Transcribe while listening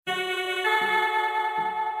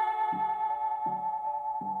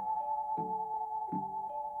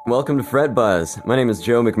Welcome to Fret Buzz. My name is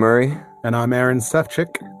Joe McMurray, And I'm Aaron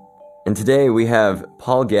Sefcik. and today we have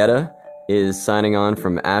Paul Guetta is signing on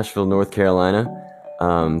from Asheville, North Carolina.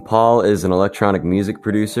 Paul is an electronic music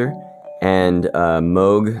producer and a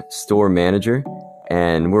Moog store manager,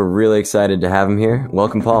 and we're really excited to have him here.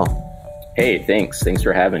 Welcome, Paul. Hey, thanks. Thanks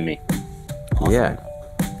for having me. Awesome. Yeah.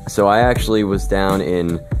 So I actually was down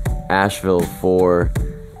in Asheville for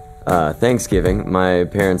Thanksgiving. My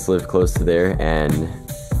parents live close to there, and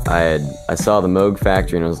I saw the Moog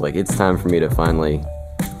factory, and I was like, it's time for me to finally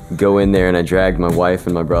go in there. And I dragged my wife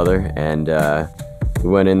and my brother, and we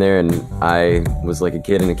went in there, and I was like a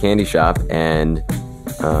kid in a candy shop. And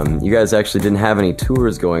you guys actually didn't have any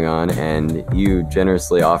tours going on, and you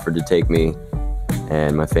generously offered to take me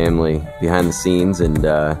and my family behind the scenes, and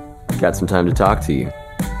got some time to talk to you.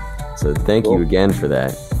 So thank you again for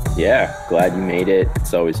that. Yeah, glad you made it.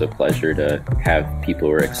 It's always a pleasure to have people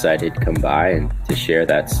who are excited come by and to share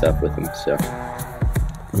that stuff with them. So,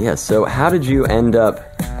 Yeah, so how did you end up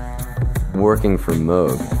working for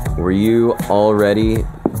Moog? Were you already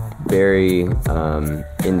very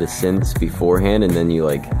into synths beforehand, and then you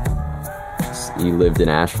lived in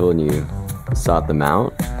Asheville and you sought them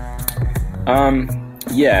out?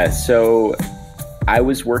 yeah, so I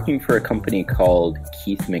was working for a company called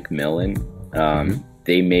Keith McMillan.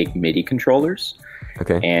 They make MIDI controllers.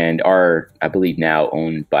 Okay. And are, I believe, now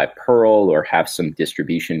owned by Pearl or have some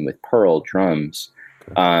distribution with Pearl drums.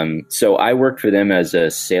 So I worked for them as a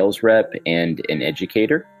sales rep and an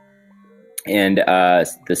educator. And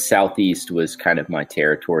the Southeast was kind of my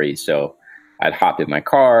territory. So I'd hop in my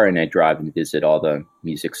car and I'd drive and visit all the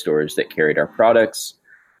music stores that carried our products.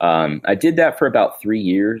 I did that for about 3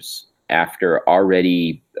 years after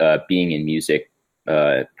already being in music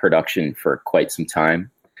production for quite some time.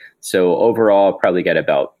 So overall, probably got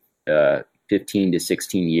about 15 to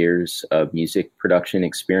 16 years of music production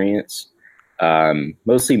experience,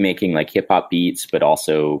 mostly making like hip hop beats, but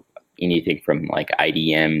also anything from like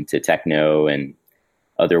IDM to techno and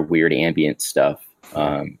other weird ambient stuff.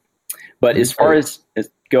 But as far as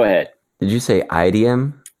go ahead. Did you say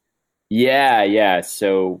IDM? Yeah.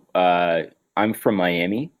 So I'm from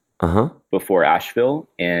Miami. Before Asheville.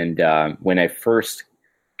 And when I first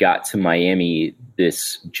got to Miami,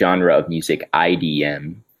 this genre of music,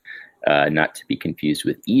 IDM, not to be confused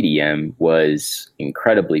with EDM, was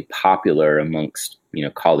incredibly popular amongst,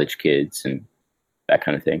 college kids and that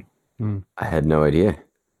kind of thing. I had no idea.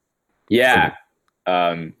 Yeah.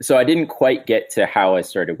 So I didn't quite get to how I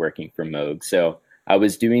started working for Moog. So I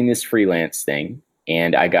was doing this freelance thing,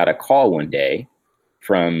 and I got a call one day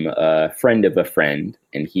from a friend of a friend,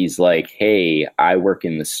 and he's like, hey, I work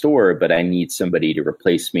in the store, but I need somebody to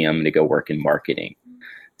replace me. I'm going to go work in marketing.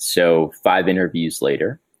 So 5 interviews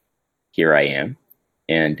later, here I am.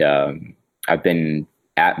 And I've been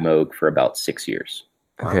at Moog for about 6 years.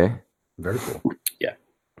 Okay. Very cool. Yeah.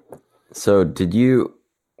 So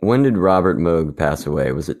when did Robert Moog pass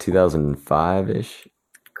away? Was it 2005-ish?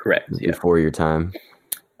 Correct. Yeah. Before your time?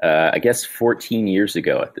 I guess 14 years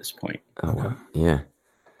ago at this point. Oh, wow. Yeah.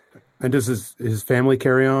 And does his family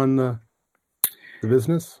carry on the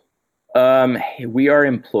business? We are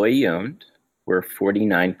employee owned. We're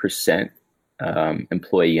 49%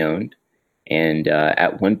 employee owned. And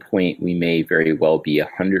at one point, we may very well be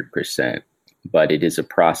 100%. But it is a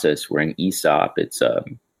process. We're an ESOP. It's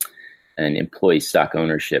an employee stock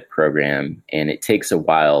ownership program. And it takes a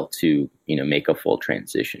while to, make a full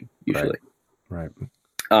transition, usually. Right.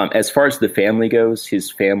 As far as the family goes, his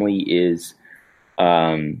family is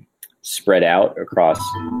spread out across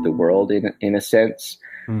the world in a sense.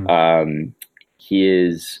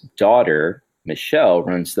 His daughter, Michelle,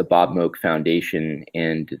 runs the Bob Moog Foundation,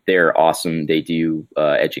 and they're awesome. They do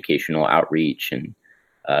educational outreach and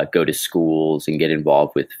go to schools and get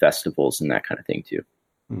involved with festivals and that kind of thing too.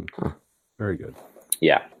 Very good.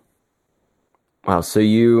 Yeah. Wow. So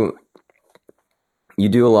you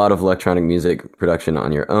do a lot of electronic music production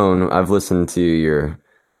on your own. I've listened to your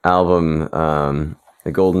album,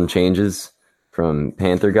 The Golden Changes from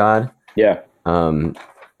Panther God. Yeah.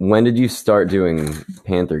 When did you start doing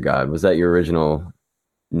Panther God? Was that your original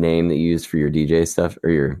name that you used for your DJ stuff or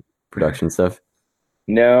your production stuff?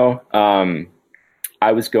 No.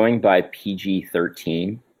 I was going by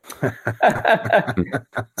PG-13.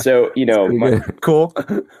 So, Cool.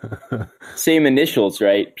 same initials,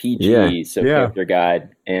 right? PG, Yeah. so Yeah. Panther God.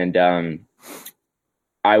 And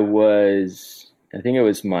I think it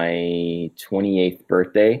was my 28th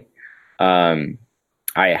birthday.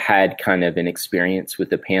 I had kind of an experience with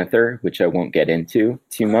the Panther, which I won't get into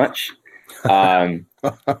too much. And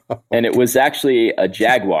it was actually a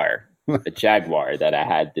Jaguar that I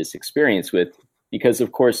had this experience with. because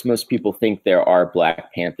of course most people think there are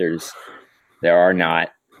Black Panthers. There are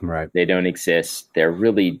not. Right. They don't exist. They're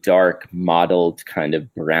really dark, mottled, kind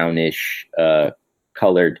of brownish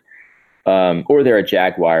colored, or they're a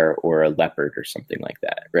jaguar or a leopard or something like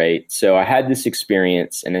that, right? So I had this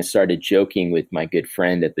experience, and I started joking with my good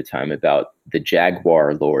friend at the time about the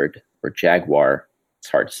Jaguar Lord, or Jaguar. It's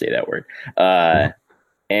hard to say that word.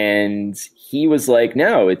 And he was like,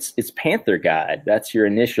 "No, it's Panther God. That's your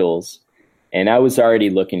initials." And I was already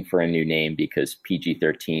looking for a new name because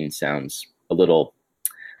PG-13 sounds a little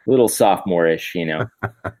sophomore-ish, you know.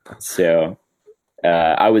 So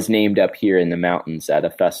I was named up here in the mountains at a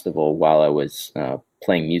festival while I was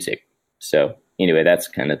playing music. So anyway, that's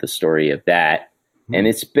kind of the story of that. And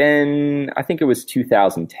it's been, I think it was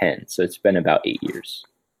 2010. So it's been about 8 years.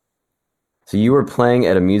 So you were playing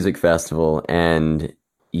at a music festival, and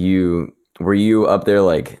were you up there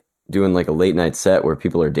like doing like a late night set where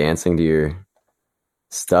people are dancing to your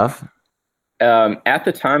stuff? At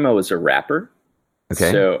the time, I was a rapper.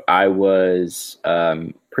 Okay. So I was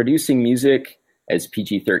producing music as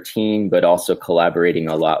PG-13, but also collaborating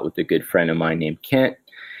a lot with a good friend of mine named Kent.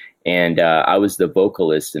 And I was the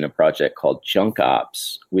vocalist in a project called Junk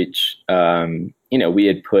Ops, which, we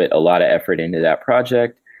had put a lot of effort into that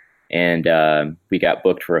project. And we got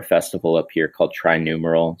booked for a festival up here called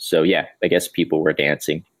Trinumeral. So, yeah, I guess people were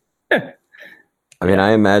dancing. I mean,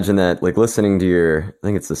 I imagine that, like, listening to I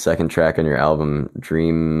think it's the second track on your album,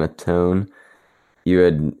 Dreamatone, you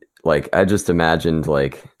had, like, I just imagined,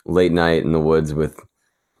 like, late night in the woods with,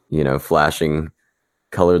 flashing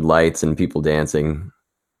colored lights and people dancing.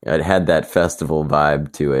 It had that festival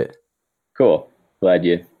vibe to it. Cool. Glad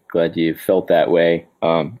you felt that way.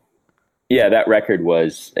 Yeah, that record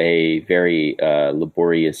was a very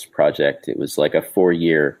laborious project. It was like a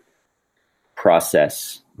 4-year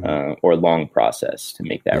process or long process to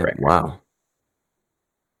make that record. Wow.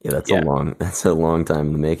 Yeah, that's a long time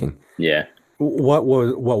in the making. Yeah. What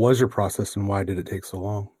was your process, and why did it take so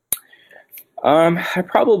long? I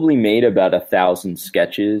probably made about 1,000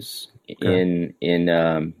 sketches in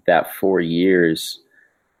that 4 years,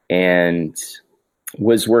 and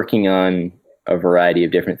was working on a variety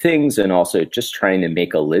of different things, and also just trying to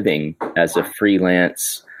make a living as a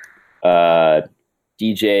freelance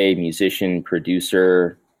DJ, musician,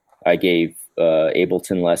 producer. I gave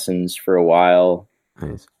Ableton lessons for a while.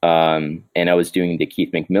 Nice. And I was doing the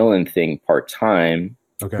Keith McMillan thing part-time,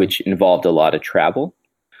 which involved a lot of travel.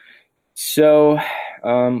 So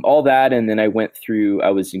all that, and then I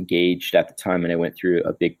was engaged at the time, and I went through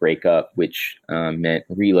a big breakup, which meant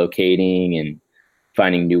relocating and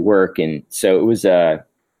finding new work. And so it was there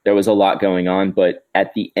was a lot going on, but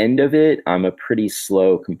at the end of it, I'm a pretty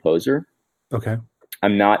slow composer. Okay.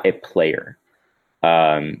 I'm not a player.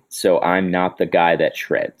 So I'm not the guy that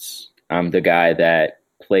shreds. I'm the guy that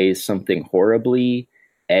plays something horribly,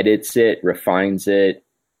 edits it, refines it,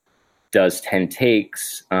 does 10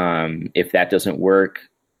 takes. If that doesn't work,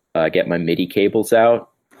 I get my MIDI cables out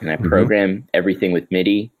and I program everything with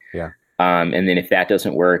MIDI. Yeah. And then if that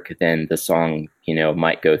doesn't work, then the song,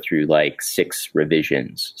 might go through like 6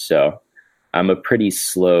 revisions. So I'm a pretty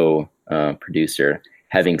slow producer.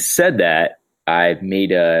 Having said that, I've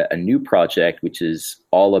made a new project, which is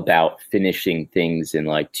all about finishing things in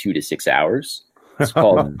like 2 to 6 hours. It's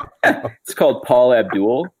called Paul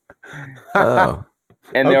Abdul. Oh.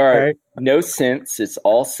 And there are no synths. It's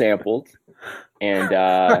all sampled. And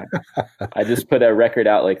I just put a record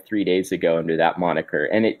out like 3 days ago under that moniker.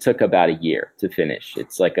 And it took about a year to finish.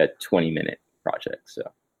 It's like a 20-minute project. So.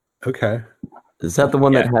 Okay. Is that the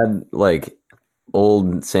one that had like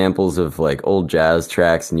old samples of like old jazz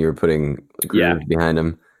tracks and you were putting grooves behind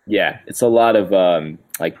them? Yeah. It's a lot of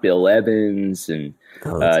like Bill Evans and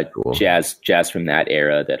cool. jazz from that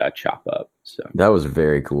era that I chop up. So that was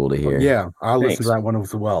very cool to hear. Yeah, I listened to that one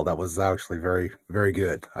as well. That was actually very, very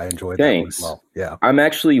good. I enjoyed that one as well. Yeah. I'm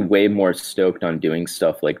actually way more stoked on doing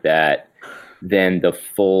stuff like that than the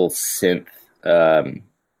full synth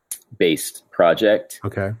based project.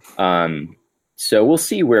 Okay. So we'll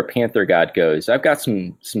see where Panther God goes. I've got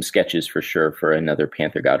some sketches for sure for another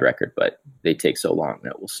Panther God record, but they take so long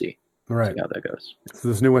that we'll see. All right. See how that goes. So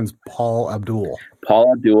this new one's Paul Abdul.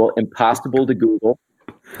 Paul Abdul, impossible to Google.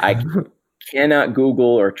 I cannot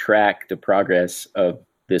Google or track the progress of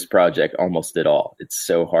this project almost at all. It's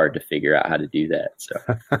so hard to figure out how to do that. So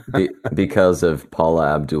because of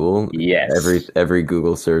Paula Abdul, yes, every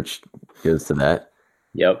Google search goes to that.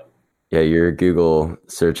 Yep. Yeah, your Google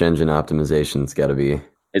search engine optimization's got to be.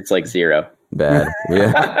 It's like 0. Bad.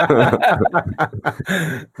 Yeah.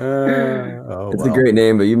 It's a great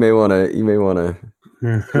name, but you may want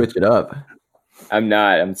to switch it up. I'm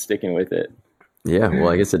not. I'm sticking with it. Yeah, well,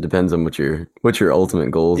 I guess it depends on what your ultimate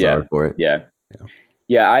goals Yeah, are for it. yeah,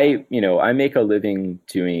 Yeah. yeah. I make a living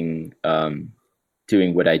doing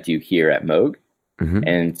what I do here at Moog. Hmm.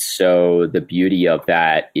 And so the beauty of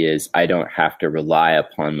that is I don't have to rely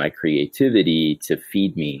upon my creativity to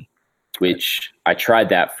feed me, which I tried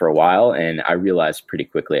that for a while and I realized pretty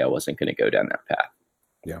quickly I wasn't going to go down that path.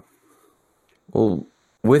 Yeah. Well,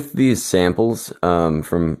 with these samples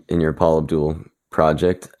from in your Paul Abdul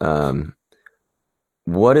project,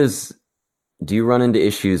 what is do you run into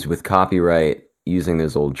issues with copyright using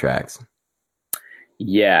those old tracks?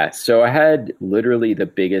 Yeah, so I had literally the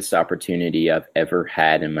biggest opportunity I've ever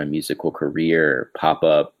had in my musical career pop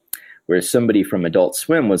up where somebody from Adult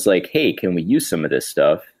Swim was like, "Hey, can we use some of this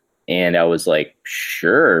stuff?" And I was like,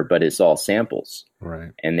 "Sure, but it's all samples."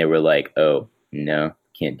 Right. And they were like, "Oh, no,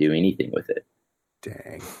 can't do anything with it."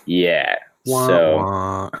 Dang. Yeah. Wah, So,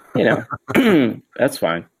 wah. that's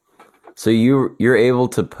fine. So you're able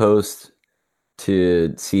to post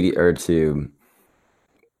to CD or to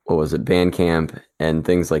what was it, Bandcamp and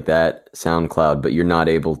things like that, SoundCloud, but you're not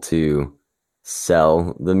able to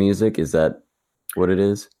sell the music. Is that what it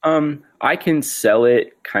is? I can sell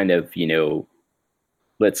it kind of,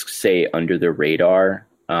 let's say under the radar.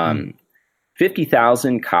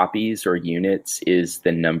 50,000 copies or units is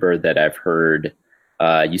the number that I've heard.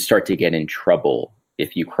 You start to get in trouble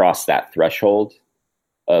if you cross that threshold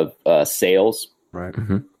of sales. Right.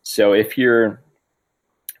 Hmm. So if you're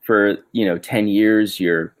for 10 years,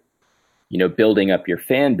 you're building up your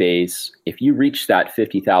fan base. If you reach that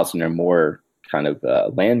 50,000 or more kind of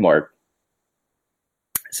landmark,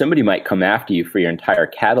 somebody might come after you for your entire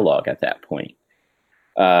catalog at that point.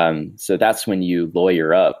 So that's when you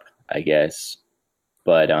lawyer up, I guess.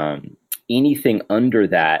 But anything under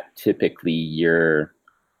that, typically you're,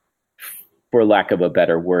 for lack of a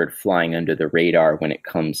better word, flying under the radar when it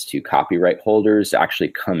comes to copyright holders actually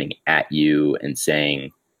coming at you and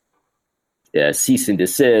saying, cease and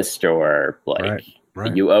desist, or like,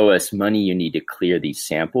 Right. you owe us money, you need to clear these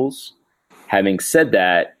samples. Having said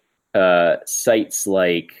that, sites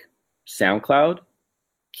like SoundCloud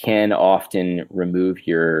can often remove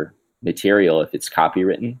your material if it's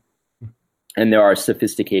copywritten. And there are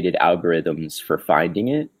sophisticated algorithms for finding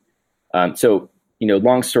it. So,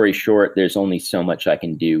 long story short, there's only so much I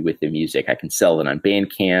can do with the music. I can sell it on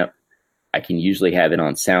Bandcamp. I can usually have it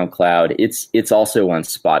on SoundCloud. It's also on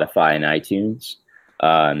Spotify and iTunes.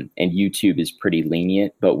 And YouTube is pretty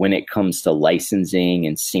lenient. But when it comes to licensing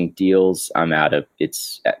and sync deals,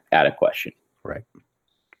 it's out of question. Right.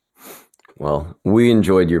 Well, we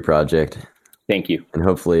enjoyed your project, Thank you. and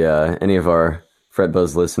hopefully any of our Fret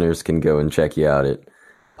Buzz listeners can go and check you out at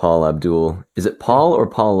Paul Abdul. Is it Paul or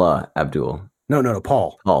Paula Abdul? No,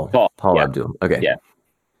 Paul. Paul Yeah. Abdul. Okay. Yeah.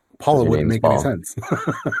 Paula Your wouldn't name's make any Paul. sense.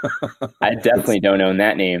 I definitely don't own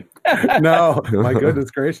that name. No, my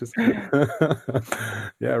goodness gracious.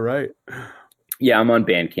 Yeah, right. Yeah, I'm on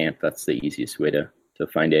Bandcamp. That's the easiest way to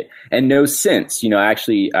find it. And no synths.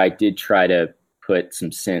 Actually, I did try to put some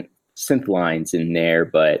synth lines in there,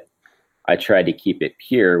 but I tried to keep it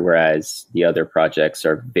pure, whereas the other projects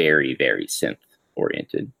are very, very synth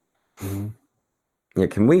oriented. Mm-hmm. Yeah,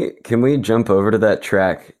 can we jump over to that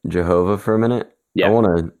track Jehovah for a minute? Yeah. I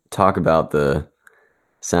want to talk about the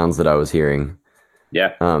sounds that I was hearing. Yeah.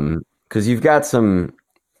 Because you've got some.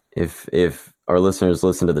 If our listeners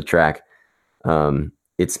listen to the track,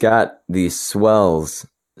 it's got these swells,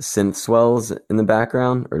 synth swells in the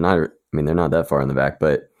background, or not. I mean, they're not that far in the back,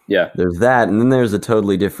 but Yeah. there's that, and then there's a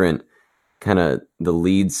totally different kind of the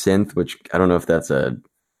lead synth, which I don't know if that's a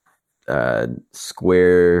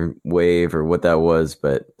square wave or what that was,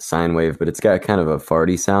 but sine wave, but it's got kind of a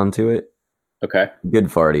farty sound to it. Okay. Good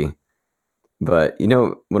farty. But you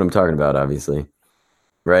know what I'm talking about, obviously,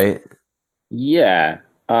 right? Yeah.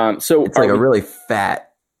 So It's like a really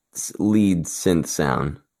fat lead synth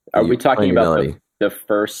sound. are You we play talking your about melody. the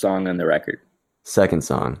first song on the record? Second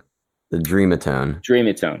song, the Dreamatone.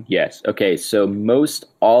 Dreamatone. Yes. Okay. So most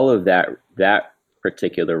all of that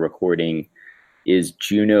particular recording is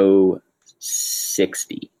Juno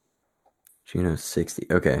 60. Juno 60.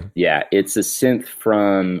 Okay. Yeah, it's a synth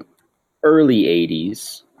from early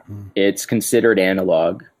 80s. It's considered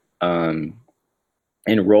analog. And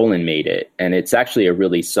Roland made it. And it's actually a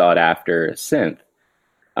really sought after synth.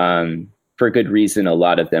 For good reason, a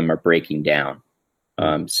lot of them are breaking down.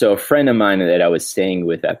 So a friend of mine that I was staying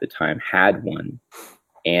with at the time had one.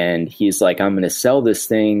 And he's like, I'm going to sell this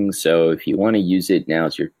thing. So if you want to use it,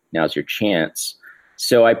 now's your chance.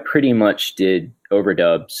 So I pretty much did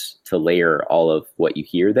overdubs to layer all of what you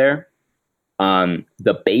hear there.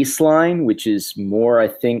 The bass line, which is more, I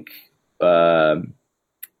think,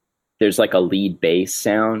 there's like a lead bass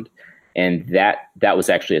sound, and that was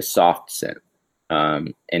actually a soft synth.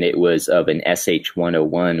 And it was of an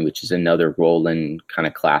SH-101, which is another Roland kind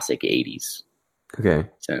of classic 80s Okay.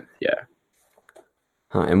 synth. Yeah.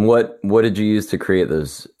 Huh. And what did you use to create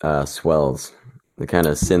those swells? The kind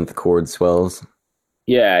of synth chord swells?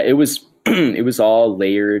 Yeah, it was it was all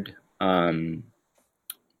layered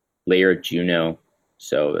Juno.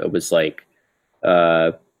 So it was like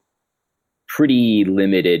pretty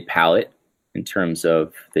limited palette in terms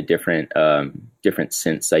of the different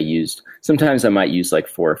synths I used. Sometimes I might use like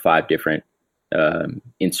 4 or 5 different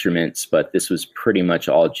instruments, but this was pretty much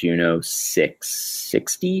all Juno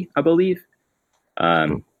 660, I believe.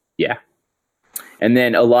 Yeah. And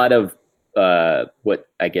then a lot of what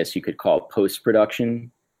I guess you could call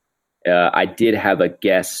post-production. I did have a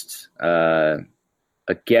guest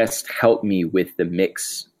help me with the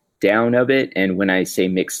mix down of it. And when I say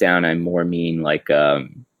mix down, I more mean like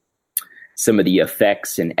some of the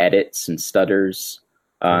effects and edits and stutters,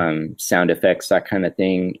 sound effects, that kind of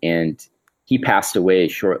thing. And he passed away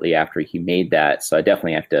shortly after he made that. So I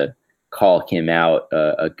definitely have to call him out.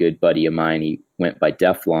 A good buddy of mine, he went by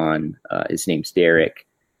Deflon. His name's Derek.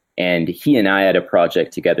 And he and I had a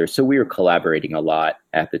project together. So we were collaborating a lot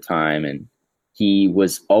at the time. And he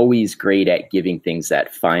was always great at giving things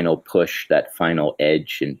that final push, that final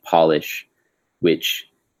edge and polish, which,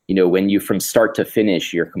 you know, when you from start to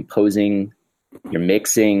finish, you're composing, you're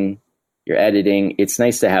mixing, you're editing. It's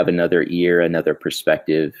nice to have another ear, another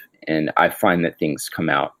perspective. And I find that things come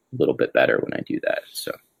out a little bit better when I do that.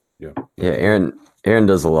 So, yeah. Aaron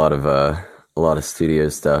does a lot of studio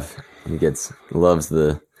stuff. He loves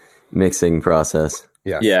the mixing process.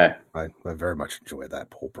 Yes. Yeah. I very much enjoy that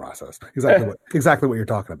whole process. Exactly what you're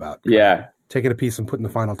talking about. Yeah. Taking a piece and putting the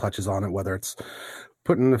final touches on it, whether it's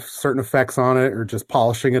putting certain effects on it or just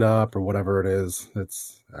polishing it up or whatever it is.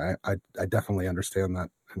 I definitely understand that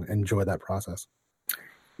and enjoy that process.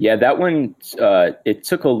 Yeah, that one, it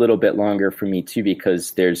took a little bit longer for me too,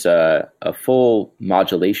 because there's a full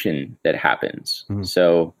modulation that happens. Mm-hmm.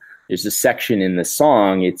 So there's a section in the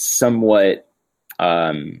song, it's somewhat,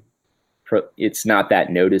 it's not that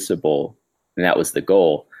noticeable, and that was the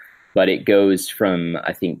goal, but it goes from,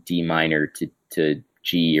 I think, D minor to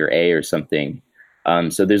G or A or something.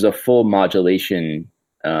 So there's a full modulation,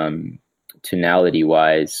 tonality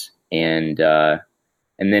wise. And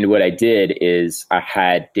then what I did is I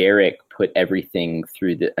had Derek put everything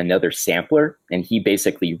through another sampler, and he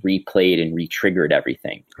basically replayed and re-triggered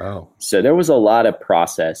everything. Oh, so there was a lot of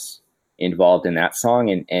process involved in that song,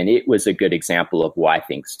 and it was a good example of why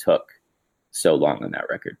things took so long on that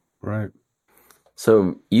record. Right.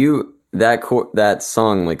 So that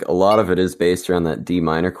song, like a lot of it is based around that D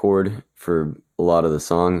minor chord for a lot of the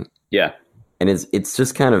song. Yeah. And it's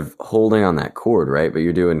just kind of holding on that chord, right? But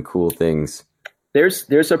you're doing cool things.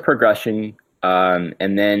 There's a progression,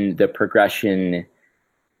 and then the progression,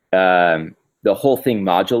 the whole thing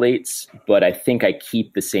modulates, but I think I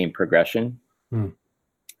keep the same progression.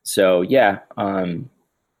 So yeah,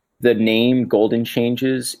 the name Golden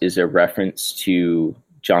Changes is a reference to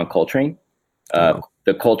John Coltrane,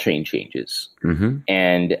 the Coltrane Changes. Mm-hmm.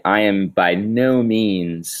 And I am by no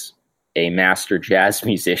means a master jazz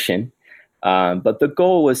musician, but the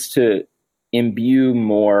goal was to imbue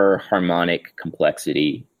more harmonic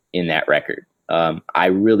complexity in that record. I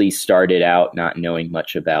really started out not knowing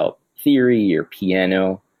much about theory or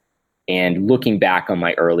piano, and looking back on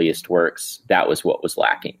my earliest works, that was what was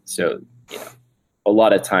lacking. So, a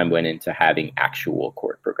lot of time went into having actual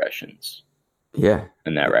chord progressions. Yeah.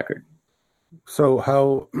 In that record. So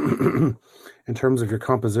how, in terms of your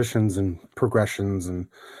compositions and progressions and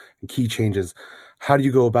key changes, how do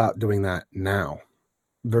you go about doing that now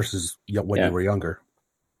versus when you were younger?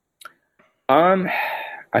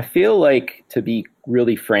 I feel like, to be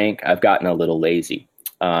really frank, I've gotten a little lazy.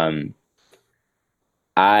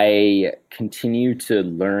 I continue to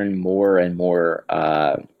learn more and more,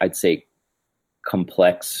 I'd say,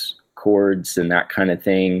 complex chords and that kind of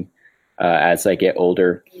thing as I get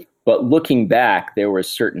older. But looking back, there were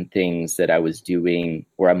certain things that I was doing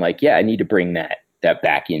where I'm like, yeah, I need to bring that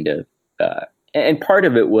back into. And part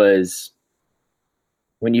of it was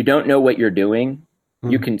when you don't know what you're doing,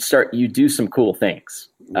 you do some cool things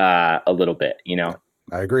a little bit,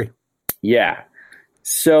 I agree. Yeah.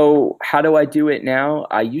 So how do I do it now?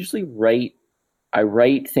 I usually write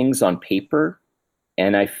things on paper,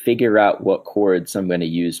 and I figure out what chords I'm going to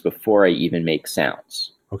use before I even make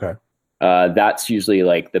sounds. Okay. That's usually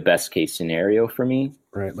like the best case scenario for me.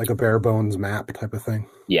 Right. Like a bare bones map type of thing.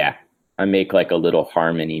 Yeah. I make like a little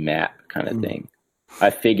harmony map kind of thing. I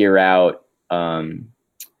figure out, am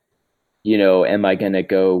I going to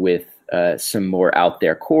go with some more out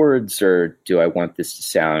there chords, or do I want this to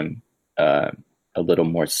sound a little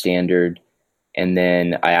more standard? And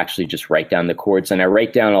then I actually just write down the chords, and I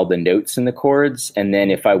write down all the notes in the chords. And then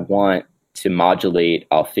if I want to modulate,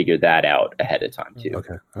 I'll figure that out ahead of time too.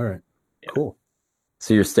 Okay. All right. Yeah. Cool.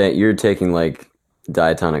 So you're taking like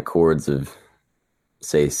diatonic chords of,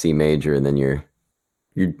 say, C major, and then you're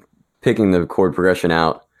picking the chord progression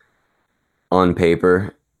out on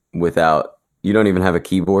paper without, you don't even have a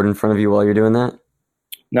keyboard in front of you while you're doing that?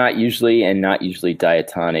 Not usually, and not usually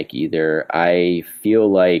diatonic either. I feel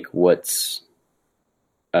like what's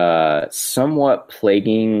somewhat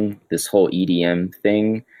plaguing this whole EDM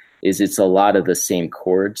thing is it's a lot of the same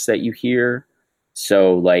chords that you hear.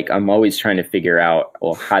 So like I'm always trying to figure out,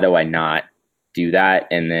 well, how do I not do that?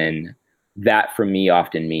 And then that for me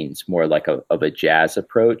often means more like of a jazz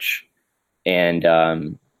approach. And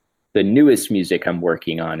the newest music I'm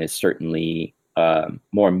working on is certainly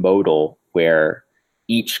more modal, where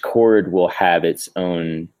each chord will have its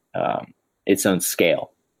own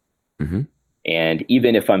scale. Mm-hmm. And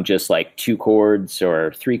even if I'm just like 2 chords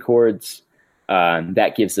or 3 chords,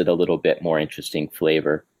 that gives it a little bit more interesting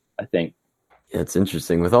flavor, I think. Yeah, it's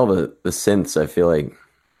interesting. With all the synths, I feel like,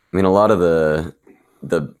 I mean, a lot of the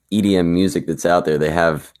EDM music that's out there,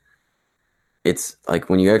 it's like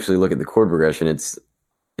when you actually look at the chord progression, it's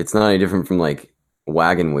not any different from like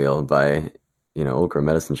Wagon Wheel by, Old Crow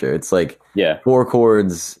Medicine Show. It's like 4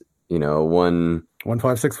 chords, 1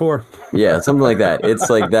 5 6 4. Yeah, something like that. It's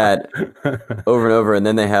like that over and over, and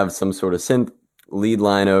then they have some sort of synth lead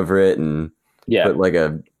line over it, and put like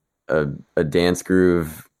a dance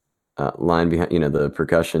groove line behind, the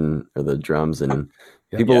percussion or the drums, and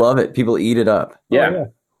people love it. People eat it up.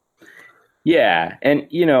 Yeah, and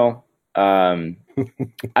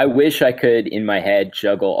I wish I could in my head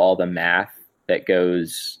juggle all the math that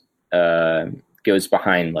goes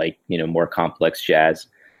behind like more complex jazz.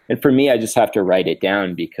 And for me, I just have to write it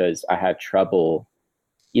down because I have trouble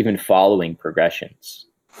even following progressions.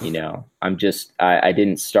 I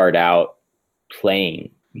didn't start out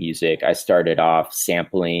playing music. I started off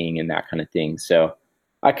sampling and that kind of thing. So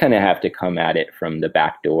I kind of have to come at it from the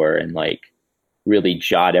back door and like really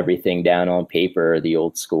jot everything down on paper the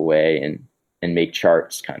old school way and make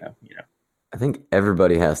charts kind of, I think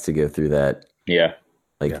everybody has to go through that. Yeah.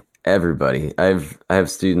 Everybody. I have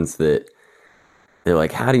students that they're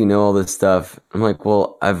like, how do you know all this stuff? I'm like,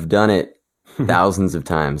 well, I've done it thousands of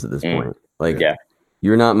times at this point. Like,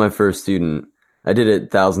 you're not my first student. I did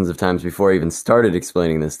it thousands of times before I even started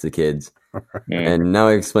explaining this to kids. And now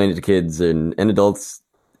I explain it to kids and adults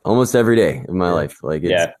almost every day of my life. Like,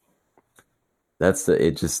 it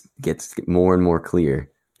just gets more and more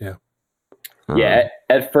clear. Yeah.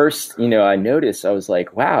 At first, I noticed, I was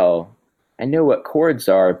like, wow, I know what chords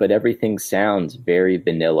are, but everything sounds very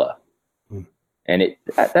vanilla. And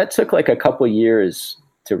that took like a couple years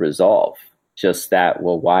to resolve. Just that,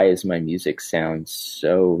 well, why is my music sound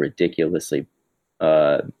so ridiculously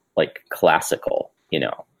like classical?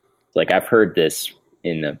 Like I've heard this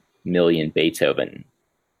in a million Beethoven,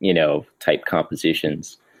 type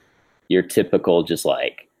compositions. Your typical just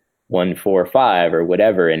like 1 4 5 or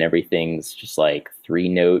whatever, and everything's just like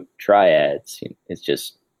 3-note triads. It's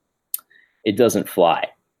just, it doesn't fly.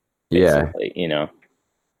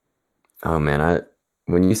 Oh man,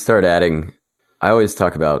 when you start adding, I always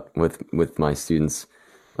talk about with my students,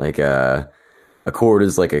 like a chord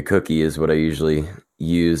is like a cookie is what I usually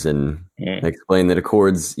use, and I explain that a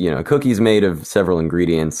chord's, a cookie's made of several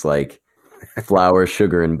ingredients like flour,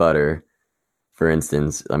 sugar, and butter, for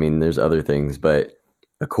instance. I mean, there's other things, but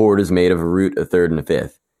a chord is made of a root, a third, and a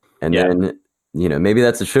fifth. And then, maybe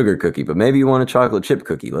that's a sugar cookie, but maybe you want a chocolate chip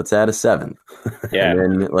cookie. Let's add a 7th. Yeah. And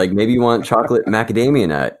then, like, maybe you want chocolate macadamia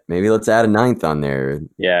nut. Maybe let's add a 9th on there.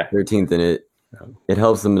 13th. And it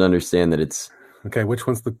helps them to understand that it's... Okay, which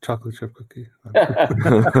one's the chocolate chip cookie?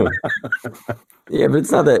 Yeah, but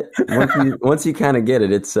it's not that... Once you kind of get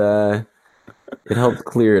it, it's... It helps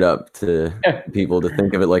clear it up to people to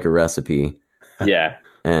think of it like a recipe. Yeah.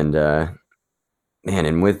 And, I'm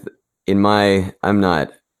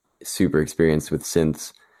not super experienced with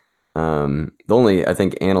synths. The only, I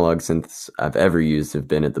think, analog synths I've ever used have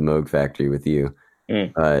been at the Moog factory with you.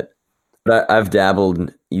 But I've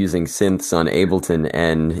dabbled using synths on Ableton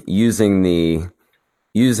and using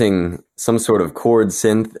some sort of chord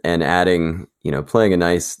synth and adding, playing a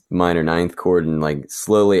nice minor 9th chord and like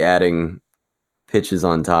slowly adding pitches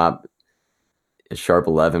on top, a sharp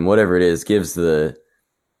 11, whatever it is,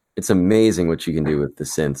 it's amazing what you can do with the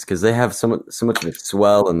synths because they have so much of the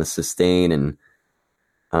swell and the sustain, and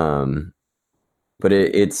but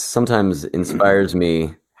it sometimes inspires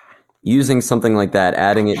me using something like that,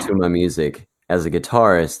 adding it to my music as a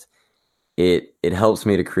guitarist, it helps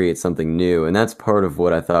me to create something new. And that's part of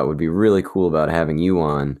what I thought would be really cool about having you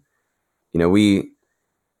on. You know,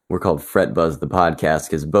 we're called Fret Buzz the podcast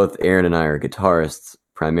because both Aaron and I are guitarists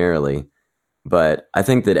primarily, but I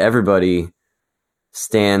think that everybody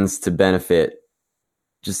stands to benefit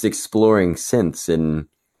just exploring synths and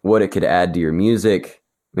what it could add to your music.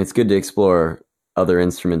 I mean, it's good to explore other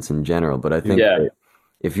instruments in general, but I think that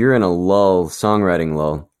if you're in a lull, songwriting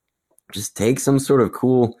lull, just take some sort of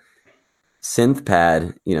cool synth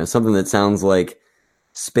pad, you know, something that sounds like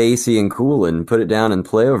spacey and cool, and put it down and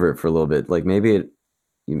play over it for a little bit. Like maybe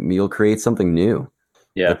you'll create something new.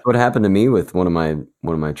 Yeah, that's what happened to me with one of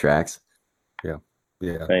my tracks. Yeah,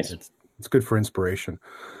 nice. It's good for inspiration.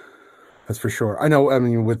 That's for sure. I know. I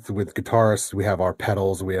mean, with guitarists, we have our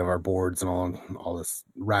pedals, we have our boards, and all this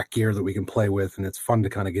rack gear that we can play with, and it's fun to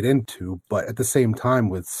kind of get into. But at the same time,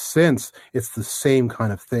 with synths, it's the same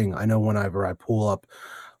kind of thing. I know whenever I pull up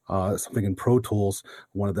something in Pro Tools,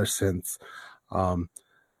 one of their synths,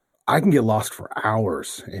 I can get lost for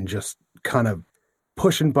hours and just kind of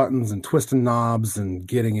pushing buttons and twisting knobs and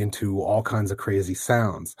getting into all kinds of crazy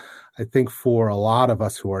sounds. I think for a lot of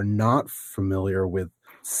us who are not familiar with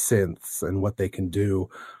synths and what they can do,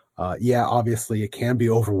 obviously it can be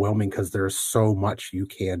overwhelming because there's so much you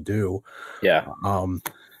can do. I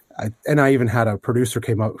even had a producer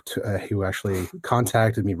came up who actually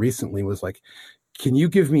contacted me recently, was like, can you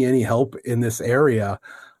give me any help in this area,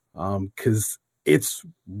 because it's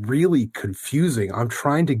really confusing. I'm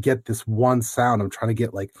trying to get this one sound. I'm trying to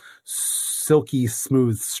get like silky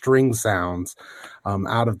smooth string sounds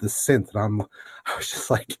out of the synth, and I was just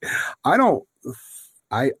like, I'm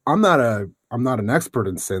not an expert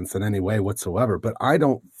in synths in any way whatsoever, but I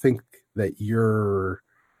don't think that you're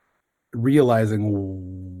realizing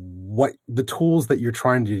what the tools that you're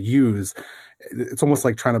trying to use. It's almost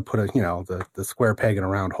like trying to put the square peg in a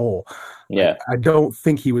round hole. Yeah. I don't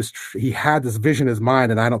think he had this vision in his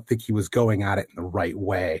mind, and I don't think he was going at it in the right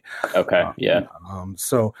way. Okay.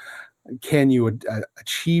 So can you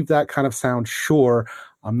achieve that kind of sound? Sure.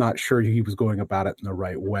 I'm not sure he was going about it in the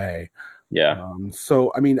right way. Yeah.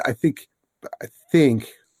 So, I mean, I think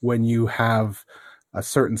when you have a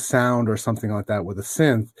certain sound or something like that with a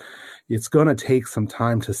synth, it's going to take some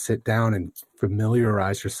time to sit down and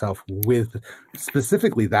familiarize yourself with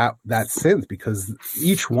specifically that synth, because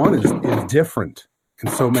each one is different in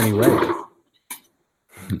so many ways.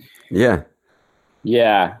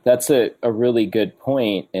 Yeah, that's a really good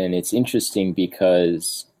point. And it's interesting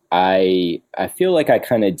because I feel like I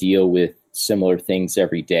kind of deal with similar things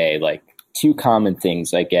every day. Like two common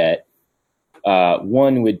things I get.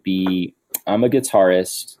 One would be, I'm a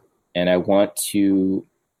guitarist and I want to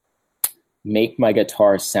make my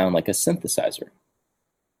guitar sound like a synthesizer.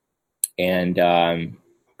 And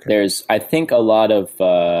there's, I think, a lot of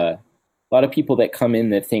people that come in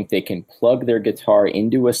that think they can plug their guitar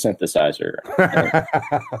into a synthesizer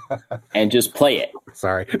and just play it.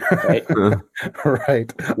 Sorry. Right?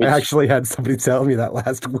 Right. I actually had somebody tell me that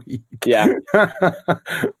last week. Yeah.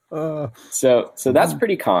 So that's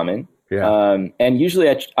pretty common. Yeah. And usually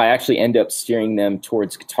I actually end up steering them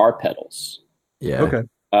towards guitar pedals. Yeah. Okay.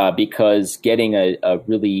 Because getting a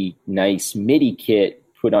really nice MIDI kit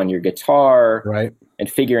put on your guitar, right, and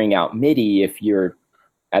figuring out MIDI, if you're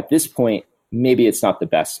at this point, maybe it's not the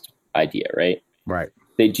best idea, right? Right.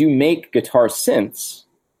 They do make guitar synths,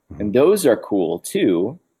 and those are cool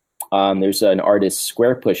too. There's an artist,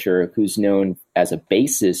 Square Pusher, who's known as a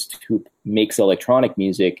bassist who makes electronic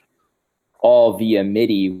music all via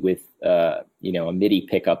MIDI with a MIDI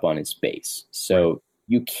pickup on his bass. So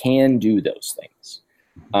you can do those things.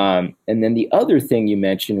 And then the other thing you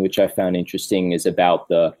mentioned, which I found interesting, is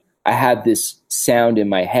about I have this sound in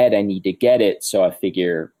my head, I need to get it, so I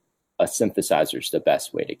figure a synthesizer is the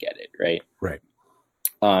best way to get it, right? Right.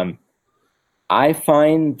 I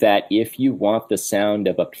find that if you want the sound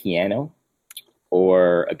of a piano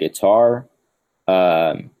or a guitar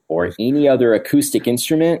or any other acoustic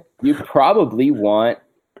instrument, you probably want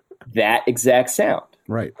that exact sound.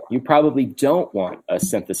 Right. You probably don't want a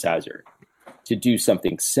synthesizer to do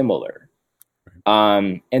something similar.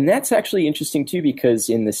 And that's actually interesting too, because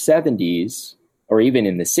in the 70s or even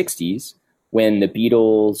in the 60s, when the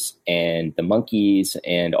Beatles and the Monkees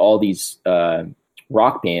and all these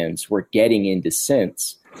rock bands were getting into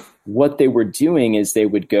synths, what they were doing is they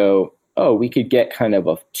would go, oh, we could get kind of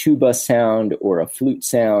a tuba sound or a flute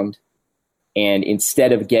sound. And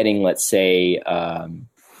instead of getting, let's say, an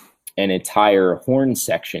entire horn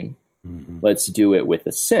section, let's do it with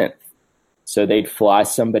a synth. So they'd fly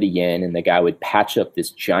somebody in and the guy would patch up this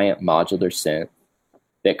giant modular synth.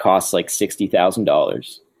 that costs like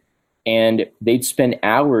 $60,000. And they'd spend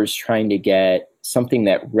hours trying to get something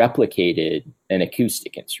that replicated an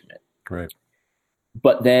acoustic instrument. Right.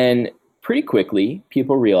 But then pretty quickly,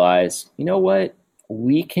 people realize, you know what?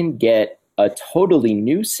 We can get a totally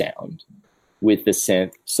new sound with the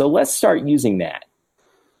synth. So let's start using that.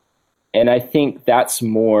 And I think that's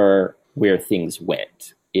more where things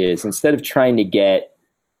went, is instead of trying to get,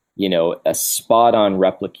 you know, a spot on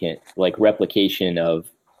replication of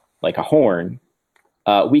like a horn,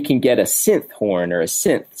 we can get a synth horn or a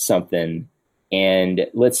synth something, and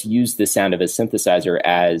let's use the sound of a synthesizer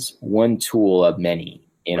as one tool of many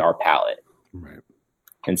in our palette. Right.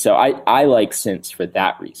 And so I like synths for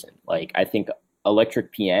that reason. Like, I think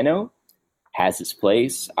electric piano has its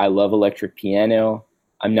place. I love electric piano.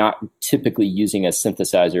 I'm not typically using a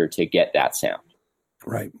synthesizer to get that sound.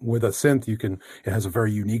 Right. With a synth, it has a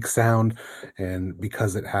very unique sound. And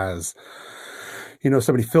because it has, you know,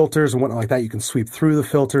 so many filters and whatnot like that, you can sweep through the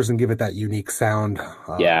filters and give it that unique sound.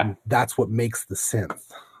 Yeah. That's what makes the synth.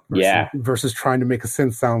 Versus trying to make a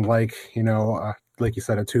synth sound like, you know, like you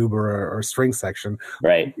said, a tube or a string section.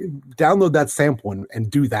 Right. Download that sample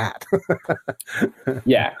and do that.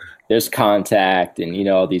 Yeah. There's Contact and, you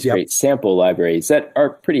know, all these great sample libraries that are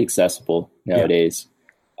pretty accessible nowadays.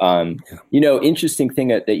 You know, interesting thing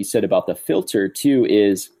that you said about the filter too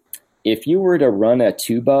is if you were to run a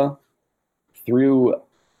tuba through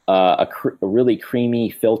a really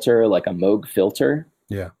creamy filter, like a Moog filter,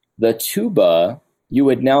 the tuba, you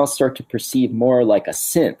would now start to perceive more like a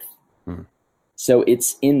synth. So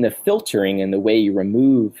it's in the filtering and the way you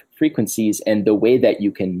remove frequencies and the way that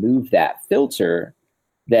you can move that filter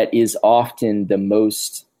that is often the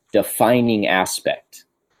most defining aspect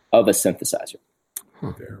of a synthesizer.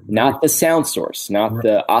 Not the sound source, not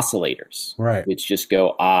the oscillators, which just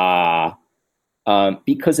go,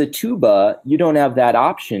 because a tuba, you don't have that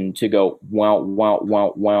option to go, wow, wow,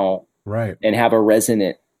 wow, wow, and have a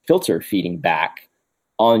resonant filter feeding back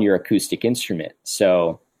on your acoustic instrument.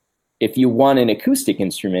 So if you want an acoustic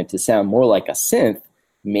instrument to sound more like a synth,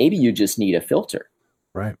 maybe you just need a filter.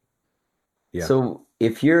 Right. Yeah. So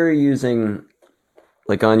if you're using,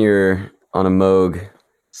 like on a Moog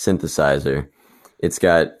synthesizer, it's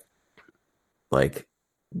got like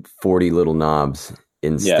 40 little knobs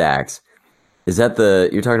in stacks. Is that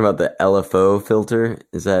you're talking about the LFO filter?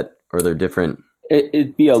 Is that, or are there different?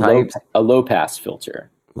 It'd be a low pass filter.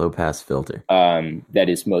 Low pass filter. That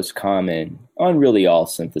is most common on really all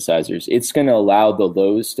synthesizers. It's going to allow the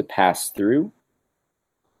lows to pass through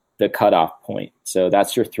the cutoff point. So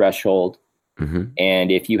that's your threshold.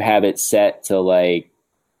 And if you have it set to like,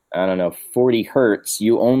 I don't know, 40 hertz,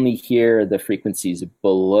 you only hear the frequencies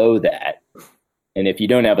below that. And if you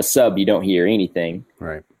don't have a sub, you don't hear anything.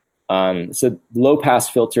 Right. So low pass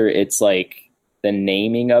filter, it's like the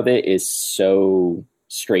naming of it is so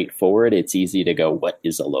straightforward. It's easy to go, what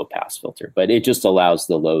is a low pass filter? But it just allows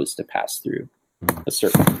the lows to pass through a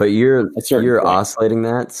certain. But you're point. oscillating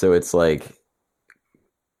that, so it's like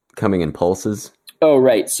coming in pulses. Oh,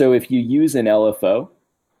 right. So if you use an LFO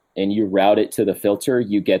and you route it to the filter,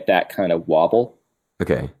 you get that kind of wobble.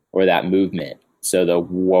 Okay. Or that movement. So the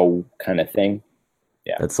whoa kind of thing.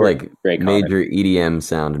 Yeah. That's like very major EDM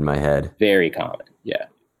sound in my head. Very common. Yeah.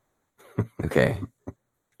 Okay.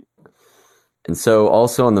 And so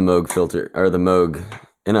also on the Moog filter, or the Moog,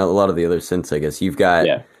 and a lot of the other synths, I guess, you've got,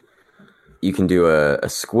 you can do a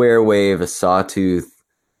square wave, a sawtooth,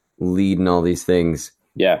 lead, and all these things.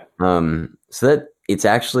 Yeah. So that it's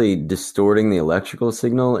actually distorting the electrical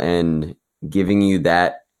signal and giving you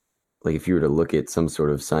that, like if you were to look at some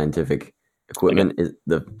sort of scientific equipment,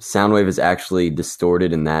 the sound wave is actually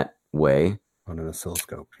distorted in that way. On an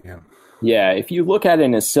oscilloscope, yeah. Yeah, if you look at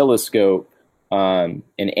an oscilloscope, an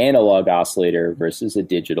analog oscillator versus a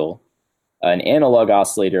digital, an analog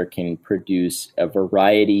oscillator can produce a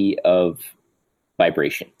variety of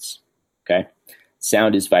vibrations. Okay,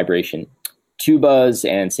 sound is vibration. Tubas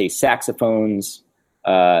and say saxophones.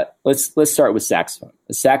 Let's start with saxophone.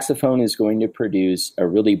 The saxophone is going to produce a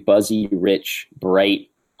really buzzy, rich, bright,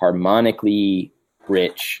 harmonically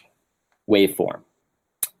rich waveform,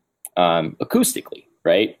 acoustically,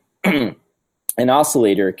 right? An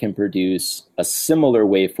oscillator can produce a similar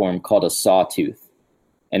waveform called a sawtooth,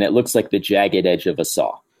 and it looks like the jagged edge of a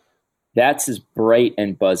saw. That's as bright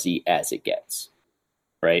and buzzy as it gets,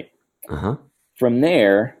 right? From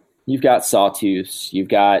there, you've got sawtooths, you've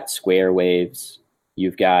got square waves,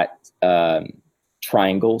 you've got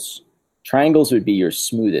triangles. Triangles would be your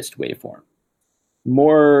smoothest waveform.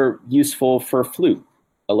 More useful for flute,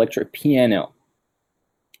 electric piano,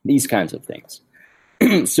 these kinds of things.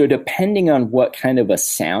 So depending on what kind of a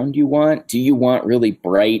sound you want, do you want really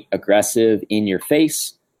bright, aggressive, in your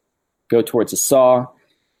face? Go towards a saw.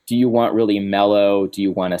 Do you want really mellow? Do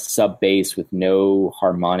you want a sub bass with no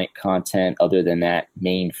harmonic content other than that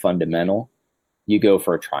main fundamental? You go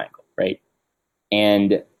for a triangle, right?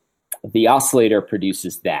 And the oscillator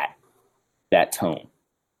produces that tone.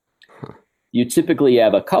 You typically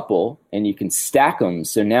have a couple and you can stack them.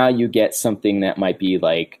 So now you get something that might be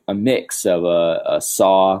like a mix of a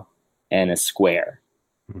saw and a square.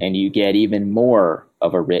 And you get even more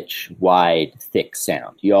of a rich, wide, thick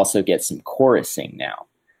sound. You also get some chorusing now.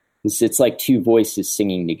 It's like two voices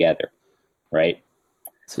singing together, right?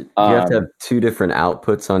 So you have to have two different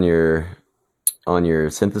outputs on your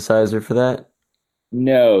synthesizer for that?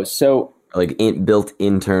 No. So like built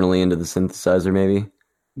internally into the synthesizer, maybe?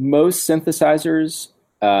 Most synthesizers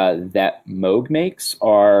that Moog makes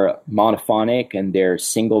are monophonic and they're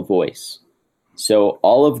single voice. So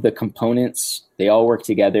all of the components, they all work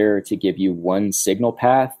together to give you one signal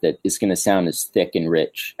path that is going to sound as thick and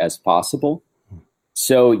rich as possible.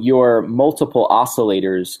 So your multiple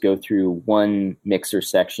oscillators go through one mixer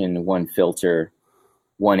section, one filter,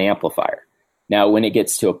 one amplifier. Now, when it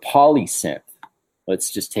gets to a polysynth, let's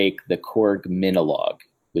just take the Korg Minilog,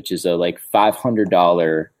 which is a like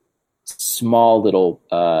 $500 small little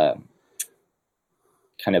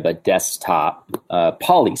kind of a desktop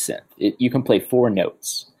polysynth. You can play 4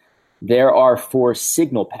 notes. There are 4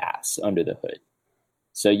 signal paths under the hood.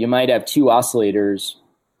 So you might have 2 oscillators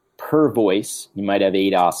per voice. You might have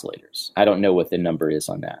 8 oscillators. I don't know what the number is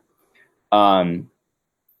on that.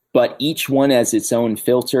 But each one has its own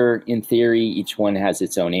filter in theory. Each one has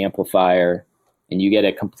its own amplifier. And you get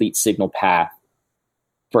a complete signal path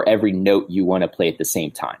for every note you want to play at the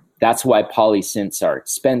same time. That's why polysynths are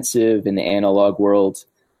expensive in the analog world.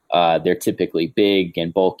 They're typically big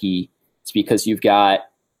and bulky. It's because you've got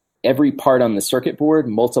every part on the circuit board,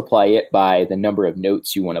 multiply it by the number of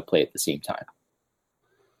notes you want to play at the same time.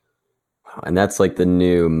 And that's like the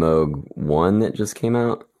new Moog 1 that just came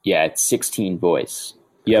out? Yeah, it's 16 voice.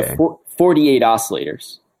 You have 48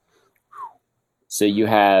 oscillators. So you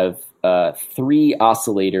have 3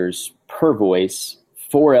 oscillators per voice,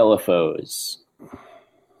 4 LFOs,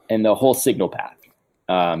 and the whole signal path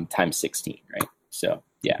times 16, right? So,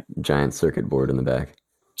 yeah. Giant circuit board in the back.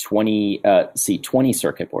 20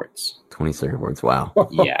 circuit boards. 20 circuit boards, wow.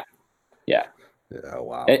 Yeah. Oh,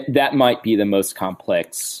 wow. That might be the most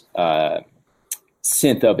complex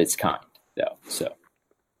synth of its kind, though.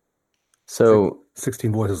 So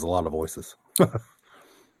 16 voices is a lot of voices.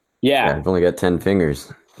 Yeah. I've only got 10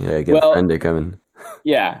 fingers. Yeah, get a friend to come in.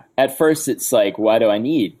 Yeah. At first, it's like, why do I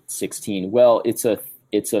need 16? Well, it's a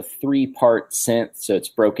 3-part synth, so it's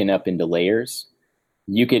broken up into layers.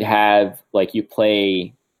 You could have, like, you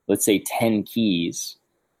play, let's say, 10 keys,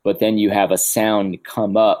 but then you have a sound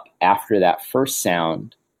come up after that first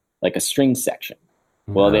sound, like a string section.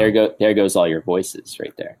 Well, there goes all your voices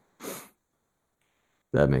right there.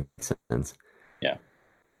 That makes sense. Yeah.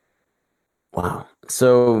 Wow.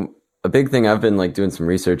 So a big thing, I've been like doing some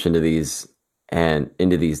research into these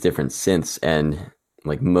different synths, and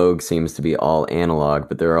like Moog seems to be all analog,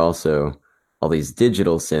 but there are also all these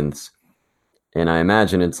digital synths. And I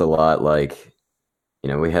imagine it's a lot like,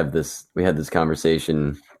 we had this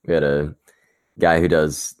conversation. We had a guy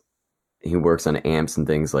who works on amps and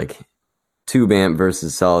things, like tube amp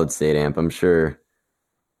versus solid state amp. I'm sure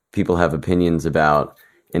people have opinions about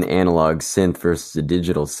an analog synth versus a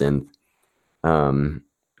digital synth.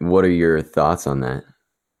 What are your thoughts on that?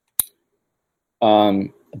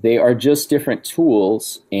 They are just different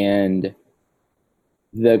tools, and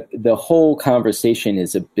the whole conversation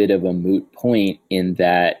is a bit of a moot point in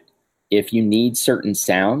that if you need certain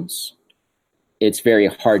sounds, it's very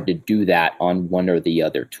hard to do that on one or the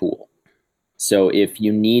other tool. So if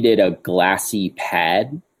you needed a glassy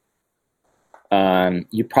pad,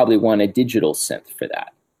 you probably want a digital synth for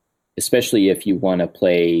that, especially if you want to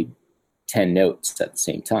play 10 notes at the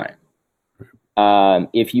same time.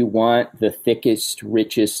 If you want the thickest,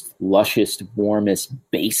 richest, lushest, warmest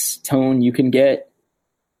bass tone you can get,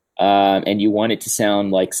 and you want it to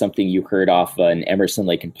sound like something you heard off an Emerson,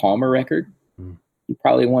 Lake and Palmer record, you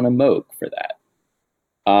probably want a Moog for that.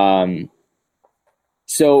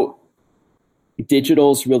 So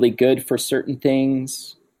digital's really good for certain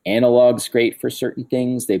things. Analog's great for certain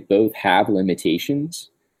things. They both have limitations.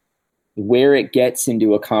 Where it gets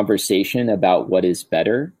into a conversation about what is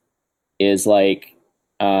better is like,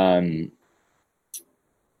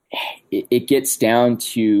 it gets down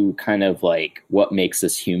to kind of like what makes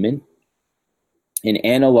us human. An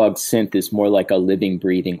analog synth is more like a living,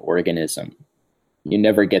 breathing organism. You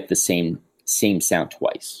never get the same same sound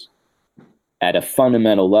twice. At a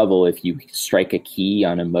fundamental level, if you strike a key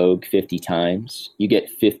on a Moog 50 times, you get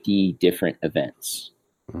 50 different events.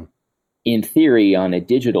 In theory, on a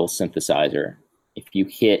digital synthesizer, if you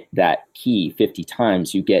hit that key 50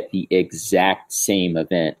 times, you get the exact same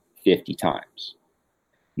event 50 times.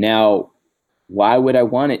 Now, why would I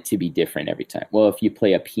want it to be different every time? Well, if you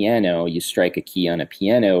play a piano, you strike a key on a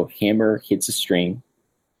piano, hammer hits a string,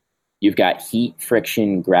 you've got heat,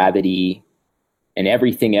 friction, gravity, and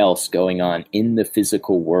everything else going on in the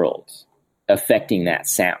physical world affecting that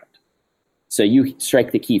sound. So you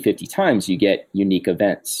strike the key 50 times, you get unique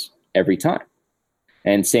events every time.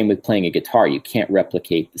 And same with playing a guitar, you can't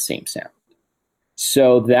replicate the same sound.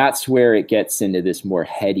 So that's where it gets into this more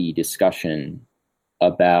heady discussion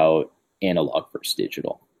about analog versus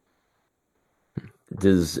digital.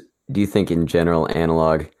 Do you think in general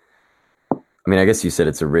analog, I mean, I guess you said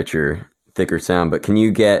it's a richer, thicker sound, but can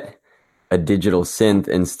you get a digital synth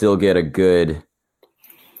and still get a good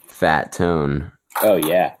fat tone? Oh,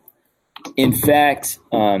 yeah. In fact,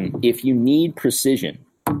 if you need precision,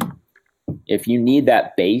 if you need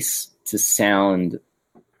that bass to sound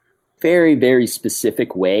very, very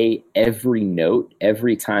specific way, every note,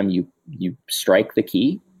 every time you strike the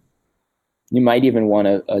key, you might even want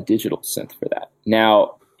a digital synth for that.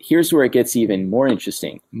 Now, here's where it gets even more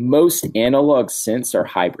interesting. Most analog synths are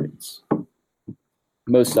hybrids.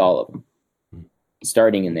 Most all of them,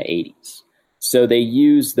 starting in the 80s. So they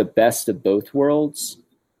use the best of both worlds,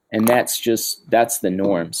 and that's the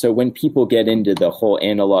norm. So when people get into the whole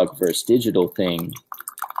analog versus digital thing,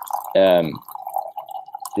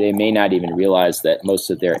 they may not even realize that most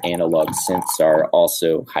of their analog synths are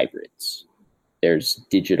also hybrids. There's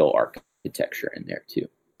digital architecture in there too.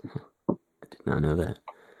 I did not know that.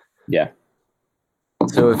 Yeah.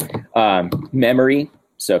 So if memory,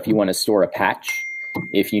 so if you want to store a patch,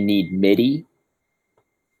 if you need MIDI,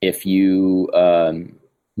 if you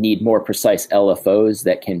need more precise LFOs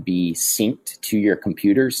that can be synced to your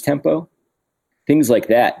computer's tempo, things like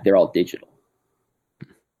that, they're all digital.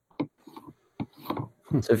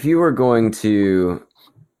 So if you were going to,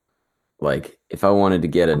 like, if I wanted to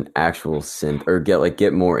get an actual synth or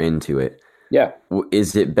get more into it, yeah,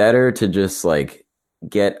 is it better to just like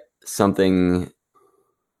get something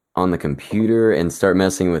on the computer and start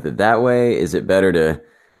messing with it that way? Is it better to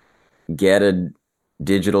get a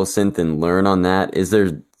digital synth and learn on that? Is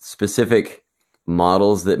there specific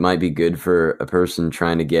models that might be good for a person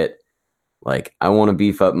trying to get, like, I want to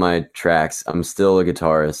beef up my tracks. I'm still a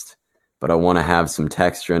guitarist, but I want to have some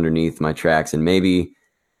texture underneath my tracks, and maybe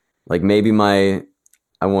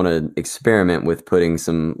I want to experiment with putting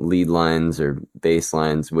some lead lines or bass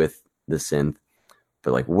lines with the synth.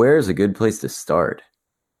 But like, where's a good place to start?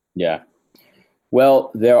 Yeah.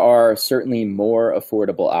 Well, there are certainly more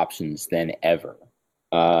affordable options than ever.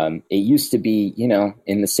 It used to be,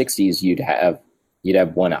 in the 60s, you'd have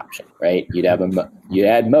one option, right? You had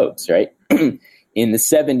Moogs, right? In the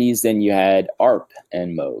 70s, then you had ARP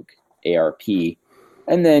and Moog, ARP.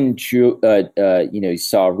 And then, you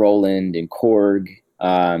saw Roland and Korg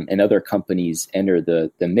and other companies enter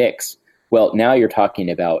the mix. Well, now you're talking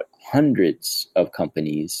about hundreds of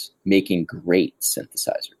companies making great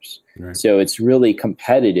synthesizers. Right. So it's really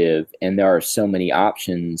competitive, and there are so many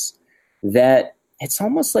options that it's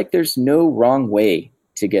almost like there's no wrong way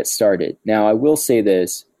to get started. Now, I will say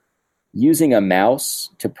this, using a mouse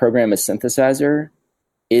to program a synthesizer,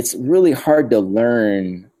 it's really hard to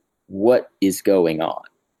learn what is going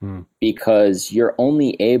on because you're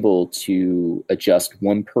only able to adjust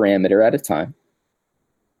one parameter at a time.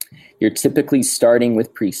 You're typically starting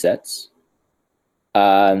with presets.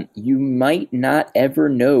 You might not ever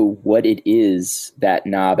know what it is that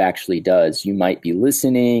knob actually does. You might be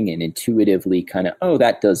listening and intuitively kind of, oh,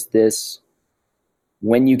 that does this.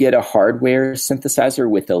 When you get a hardware synthesizer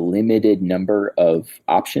with a limited number of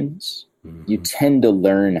options, you tend to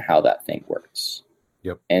learn how that thing works.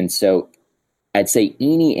 Yep. And so I'd say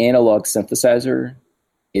any analog synthesizer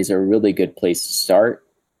is a really good place to start.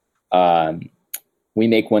 We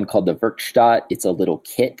make one called the Werkstatt. It's a little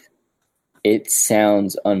kit. It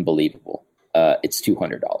sounds unbelievable. It's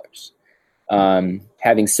 $200.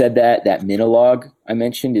 Having said that, that Minilog I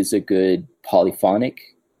mentioned is a good polyphonic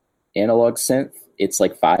analog synth. It's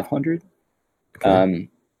like $500. Okay.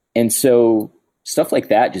 And so stuff like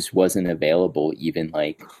that just wasn't available even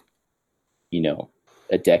a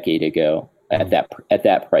decade ago at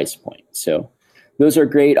that price point. So those are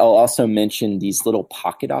great. I'll also mention these little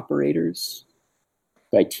pocket operators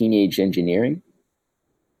by Teenage Engineering.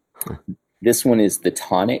 This one is the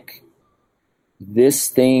Tonic. This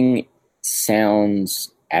thing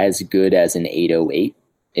sounds as good as an 808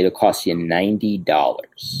 it'll cost you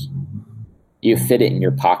 $90. You fit it in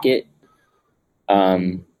your pocket.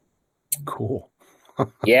 Cool.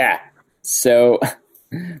 Yeah. So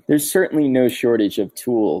there's certainly no shortage of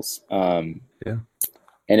tools. Yeah.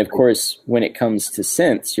 And of course, when it comes to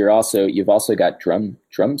synths, you've also got drum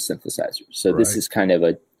synthesizers. So this is kind of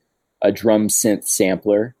a drum synth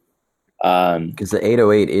sampler. Because the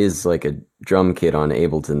 808 is like a drum kit on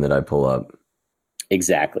Ableton that I pull up.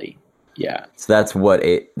 Exactly. Yeah. So that's what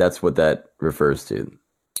that refers to.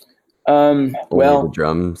 Well, the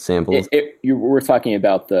drum samples. We're talking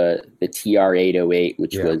about the TR-808,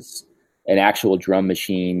 which was an actual drum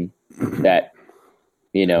machine that,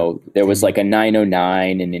 there was like a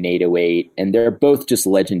 909 and an 808, and they're both just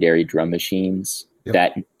legendary drum machines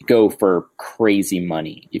that go for crazy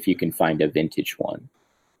money if you can find a vintage one.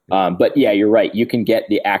 But yeah, you're right. You can get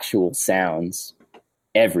the actual sounds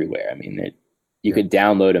everywhere. I mean, you could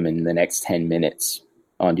download them in the next 10 minutes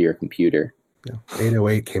onto your computer. Yeah.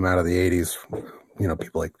 808 came out of the 80s.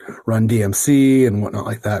 People like Run DMC and whatnot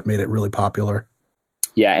like that made it really popular.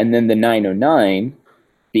 Yeah, and then the 909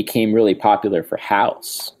 became really popular for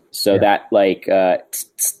house. So that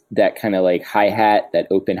that kind of like hi-hat, that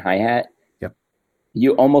open hi-hat,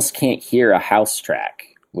 you almost can't hear a house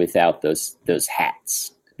track without those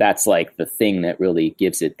hats. That's like the thing that really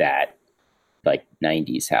gives it that like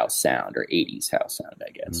 90s house sound or 80s house sound,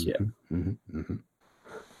 I guess.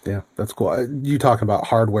 Yeah, that's cool. You talk about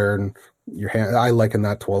hardware and your hand. I liken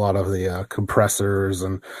that to a lot of the compressors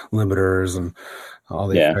and limiters and all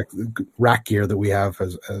the rack gear that we have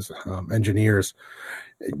as engineers.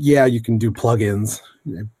 Yeah, you can do plugins,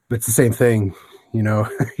 but it's the same thing. You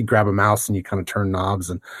grab a mouse and you kind of turn knobs,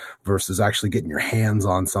 and versus actually getting your hands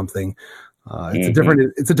on something. It's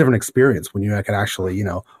a different experience when you can actually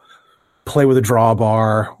play with a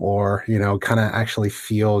drawbar or kind of actually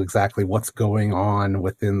feel exactly what's going on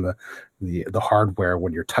within the hardware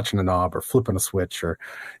when you're touching a knob or flipping a switch, or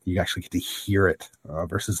you actually get to hear it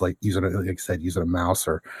versus like using a mouse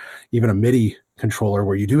or even a MIDI controller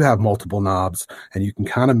where you do have multiple knobs and you can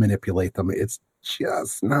kind of manipulate them. It's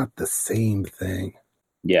just not the same thing.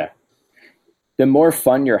 Yeah. The more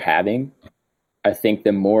fun you're having, I think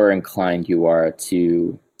the more inclined you are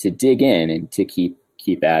to dig in and to keep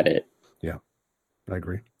at it. Yeah, I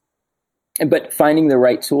agree. But finding the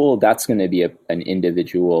right tool, that's going to be an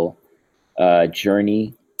individual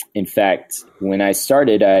journey. In fact, when I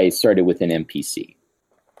started with an MPC.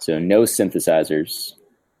 So no synthesizers,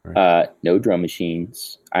 no drum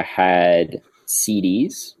machines. I had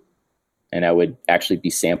CDs, and I would actually be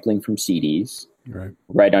sampling from CDs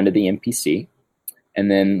right onto the MPC. And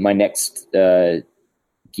then my next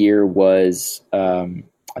gear was,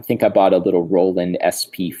 I think I bought a little Roland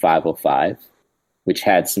SP505, which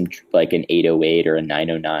had some like an 808 or a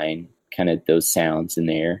 909, kind of those sounds in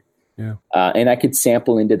there. Yeah. And I could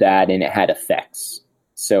sample into that, and it had effects.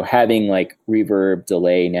 So having like reverb,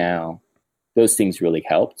 delay now, those things really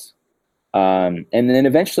helped. And then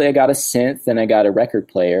eventually I got a synth and I got a record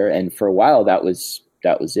player. And for a while that was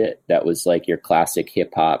it. That was like your classic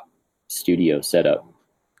hip hop studio setup.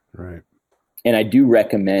 Right. And I do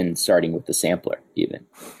recommend starting with the sampler even.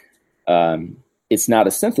 It's not a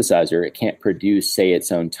synthesizer. It can't produce, say,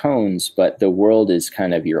 its own tones, but the world is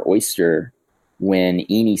kind of your oyster when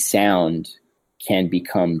any sound can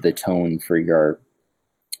become the tone for your,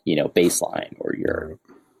 bass line or your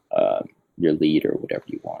lead or whatever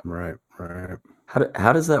you want. Right.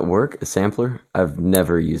 How does that work? A sampler? I've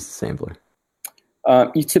never used a sampler.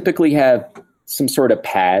 You typically have some sort of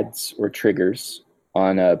pads or triggers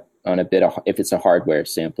on a bit of, if it's a hardware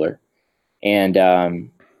sampler.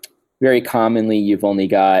 And very commonly you've only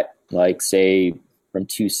got like, say, from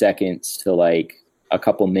 2 seconds to like a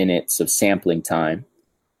couple minutes of sampling time.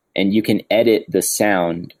 And you can edit the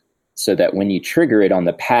sound so that when you trigger it on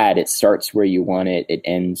the pad, it starts where you want it. It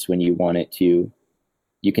ends when you want it to.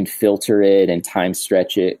 You can filter it and time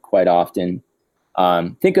stretch it quite often.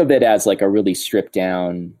 Think of it as like a really stripped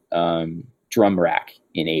down drum rack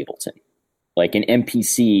in Ableton. Like an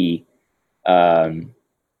MPC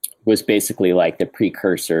was basically like the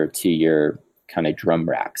precursor to your kind of drum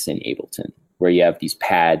racks in Ableton, where you have these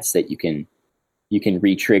pads that you can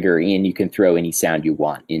re-trigger and you can throw any sound you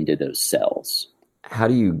want into those cells. How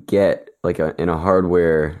do you get like in a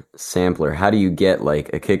hardware sampler? How do you get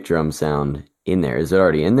like a kick drum sound in there? Is it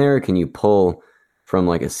already in there? Or can you pull from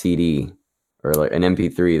like a CD or like an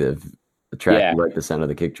MP3 the track like the sound of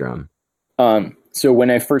the kick drum? So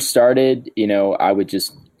when I first started, I would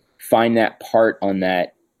just find that part on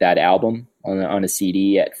that album on a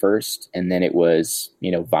CD at first, and then it was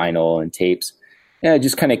vinyl and tapes. And I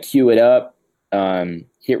just kind of cue it up,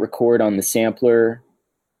 hit record on the sampler,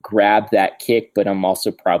 grab that kick, but I'm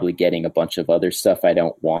also probably getting a bunch of other stuff I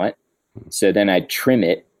don't want. So then I'd trim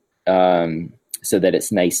it so that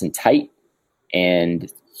it's nice and tight,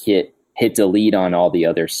 and hit delete on all the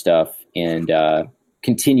other stuff, and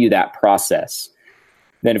continue that process.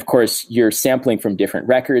 Then, of course, you're sampling from different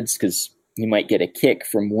records, because you might get a kick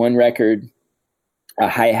from one record, a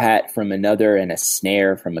hi-hat from another, and a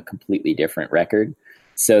snare from a completely different record.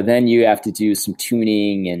 So then you have to do some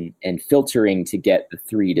tuning and filtering to get the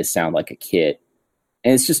three to sound like a kit.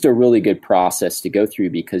 And it's just a really good process to go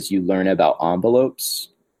through, because you learn about envelopes,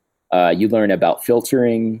 you learn about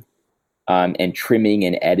filtering, and trimming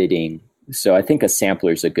and editing. So I think a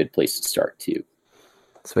sampler is a good place to start too.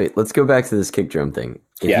 So wait, let's go back to this kick drum thing.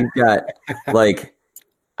 If you've got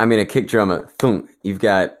a kick drum, you've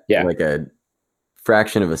got like a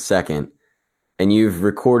fraction of a second, and you've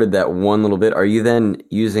recorded that one little bit. Are you then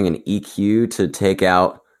using an EQ to take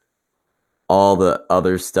out all the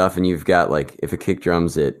other stuff? And you've got, like, if a kick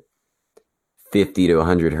drum's at 50 to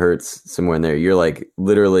 100 hertz, somewhere in there, you're like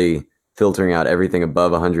literally filtering out everything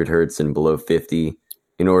above 100 hertz and below 50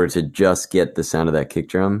 in order to just get the sound of that kick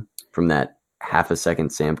drum from that half a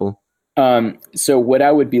second sample? So what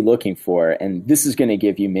I would be looking for, and this is going to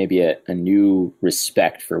give you maybe a new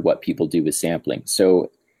respect for what people do with sampling.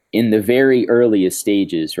 So in the very earliest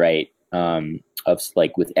stages, right, of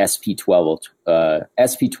like with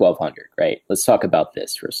SP1200, right? Let's talk about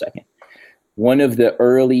this for a second. One of the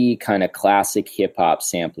early kind of classic hip hop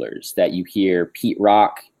samplers that you hear, Pete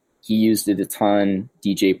Rock, he used it a ton,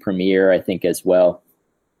 DJ Premier, I think, as well.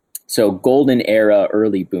 So golden era,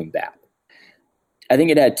 early boom bap. I think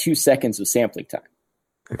it had 2 seconds of sampling time.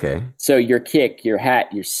 Okay. So your kick, your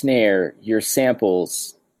hat, your snare, your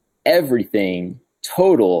samples, everything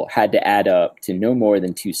total had to add up to no more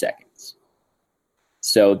than 2 seconds.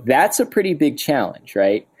 So that's a pretty big challenge,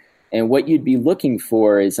 right? And what you'd be looking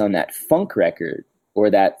for is on that funk record or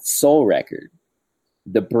that soul record,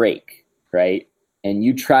 the break, right? And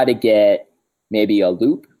you try to get maybe a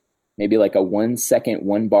loop, maybe like a 1 second,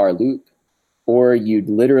 1 bar loop, or you'd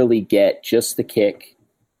literally get just the kick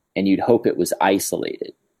and you'd hope it was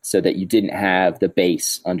isolated so that you didn't have the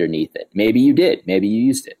bass underneath it. Maybe you did, maybe you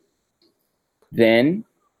used it. Then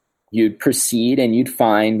you'd proceed and you'd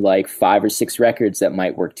find like 5 or 6 records that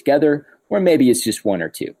might work together, or maybe it's just 1 or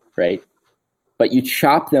 2, right? But you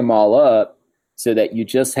chop them all up so that you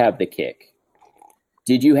just have the kick.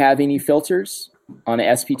 Did you have any filters on an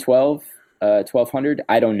SP12, 1200?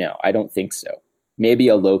 I don't know. I don't think so. Maybe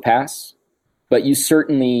a low pass, but you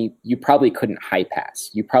probably couldn't high pass.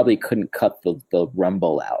 You probably couldn't cut the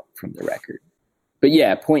rumble out from the record. But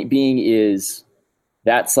yeah, point being is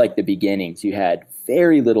that's like the beginnings. You had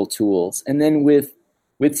very little tools. And then with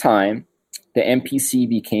time, the MPC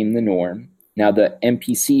became the norm. Now the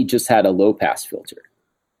MPC just had a low pass filter.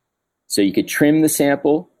 So you could trim the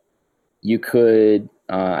sample. You could,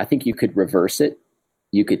 I think you could reverse it.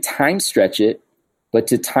 You could time stretch it. But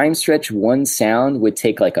to time stretch one sound would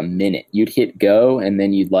take like a minute. You'd hit go and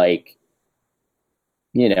then you'd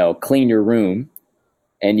clean your room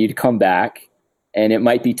and you'd come back and it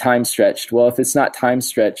might be time stretched. Well, if it's not time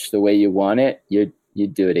stretched the way you want it, you'd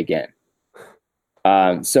do it again.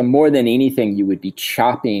 So more than anything, you would be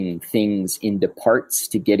chopping things into parts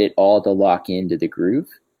to get it all to lock into the groove.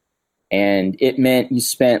 And it meant you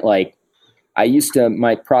spent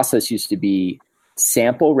my process used to be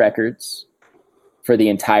sample records for the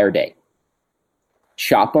entire day,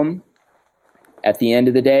 chop them at the end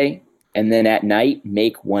of the day, and then at night,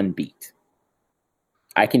 make one beat.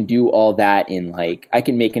 I can do all that I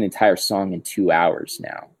can make an entire song in 2 hours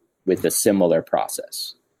now with a similar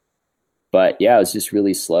process. But yeah, it was just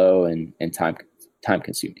really slow and time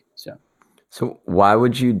consuming. So why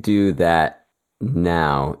would you do that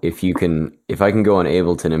now? If I can go on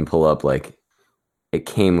Ableton and pull up, like, it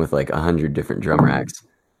came with like 100 different drum racks,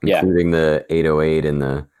 including the 808 and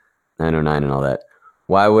the 909 and all that.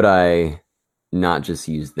 Why would I not just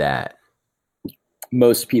use that?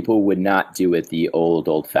 Most people would not do it the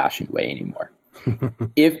old-fashioned way anymore.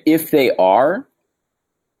 If they are,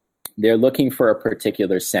 they're looking for a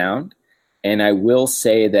particular sound. And I will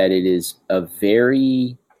say that it is a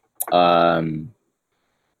very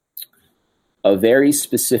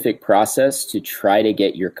specific process to try to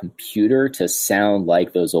get your computer to sound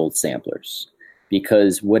like those old samplers.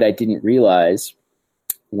 Because what I didn't realize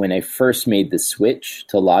when I first made the switch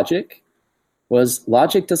to Logic was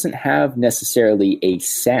Logic doesn't have necessarily a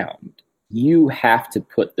sound. You have to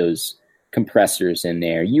put those compressors in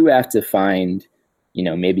there. You have to find,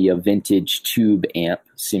 maybe a vintage tube amp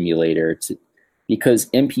simulator because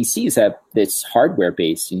MPCs have this hardware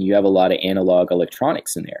base and you have a lot of analog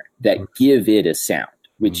electronics in there that give it a sound.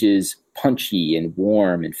 which is punchy and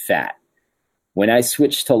warm and fat. When I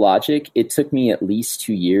switched to Logic, it took me at least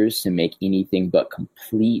 2 years to make anything but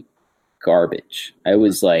complete garbage. I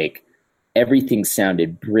was like, everything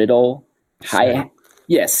sounded brittle,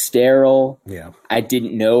 sterile. Yeah. I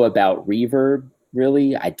didn't know about reverb,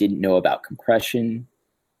 really. I didn't know about compression.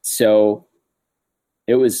 So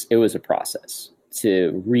it was a process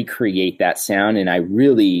to recreate that sound. And I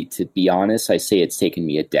really, to be honest, I say it's taken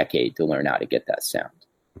me a decade to learn how to get that sound.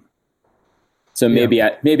 So maybe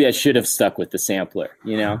I should have stuck with the sampler,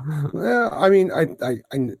 you know? Yeah, I mean, I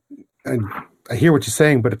hear what you're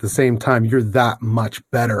saying, but at the same time, you're that much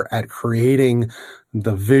better at creating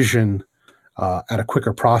the vision at a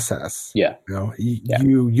quicker process. Yeah. You know,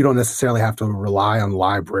 you don't necessarily have to rely on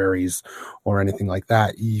libraries or anything like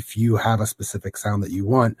that. If you have a specific sound that you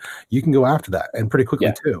want, you can go after that, and pretty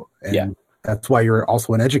quickly too. And that's why you're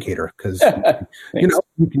also an educator, because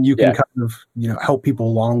you can kind of help people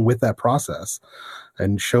along with that process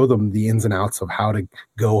and show them the ins and outs of how to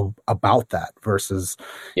go about that versus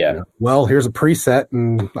well, here's a preset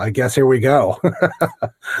and I guess here we go.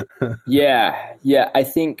 I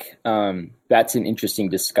think that's an interesting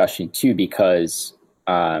discussion too, because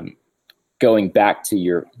going back to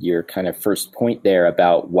your kind of first point there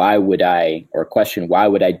about why would I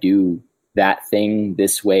do that thing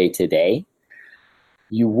this way today?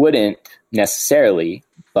 You wouldn't necessarily,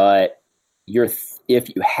 but if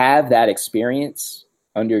you have that experience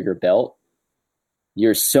under your belt,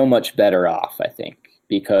 you're so much better off, I think,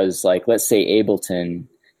 because like, let's say Ableton,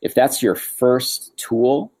 if that's your first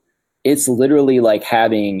tool, it's literally like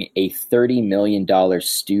having a $30 million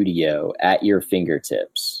studio at your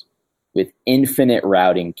fingertips with infinite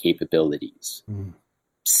routing capabilities,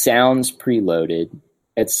 sounds preloaded,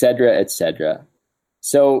 et cetera.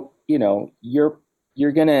 So,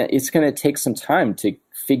 it's going to take some time to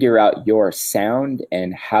figure out your sound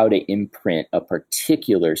and how to imprint a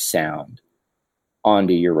particular sound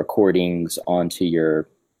onto your recordings, onto your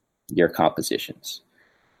compositions.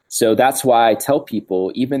 So that's why I tell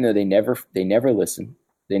people, even though they never listen,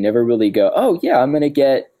 they never really go, oh yeah, I'm going to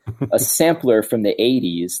get a sampler from the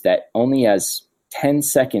 80s that only has 10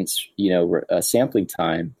 seconds, sampling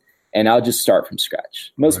time, and I'll just start from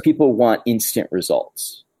scratch. Most people want instant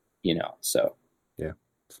results, so. Yeah,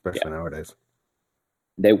 especially nowadays.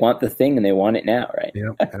 They want the thing and they want it now, right?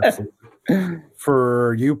 Yeah, absolutely.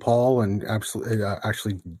 For you, Paul, and absolutely,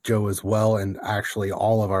 actually Joe as well, and actually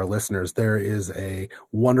all of our listeners, there is a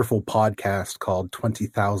wonderful podcast called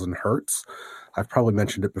 20,000 Hertz. I've probably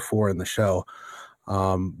mentioned it before in the show,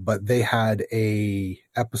 but they had a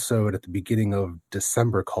episode at the beginning of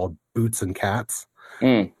December called Boots and Cats.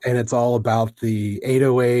 And it's all about the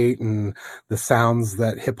 808 and the sounds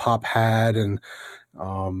that hip hop had, and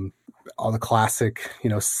all the classic,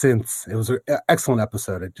 synths. It was an excellent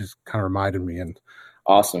episode. It just kind of reminded me, and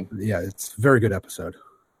awesome. Yeah, it's a very good episode.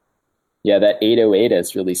 Yeah, that 808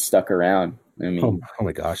 has really stuck around. I mean, oh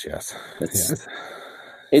my gosh, yes.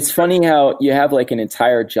 It's funny how you have like an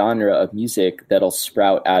entire genre of music that'll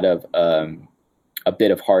sprout out of a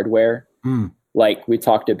bit of hardware. Like we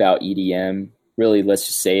talked about EDM. Really, let's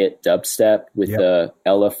just say it, dubstep with the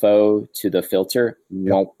LFO to the filter,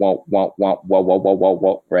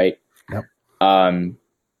 right? Yep.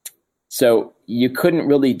 So you couldn't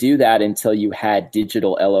really do that until you had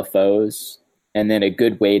digital LFOs, and then a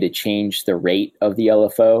good way to change the rate of the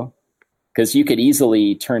LFO, because you could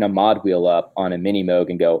easily turn a mod wheel up on a mini Moog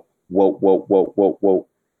and go whoa.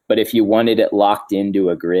 But if you wanted it locked into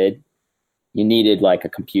a grid, you needed like a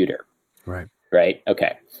computer, right?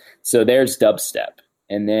 Okay. So there's dubstep.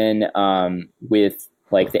 And then with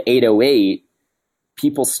like the 808,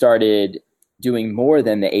 people started doing more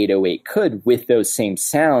than the 808 could with those same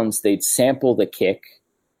sounds. They'd sample the kick.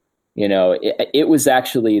 It was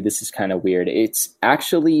actually, this is kind of weird. It's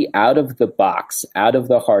actually out of the box, out of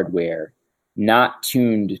the hardware, not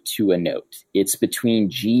tuned to a note. It's between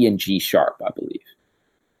G and G sharp, I believe.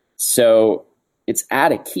 So it's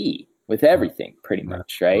at a key with everything pretty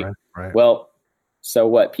much, right? Well, so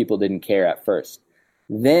what? People didn't care at first.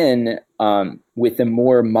 Then with a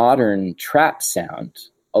more modern trap sound,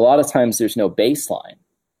 a lot of times there's no bass line.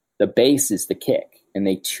 The bass is the kick, and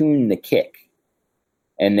they tune the kick,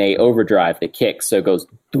 and they overdrive the kick. So it goes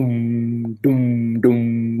doom, doom,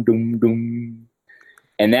 doom, doom, doom.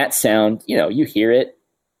 And that sound, you hear it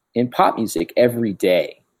in pop music every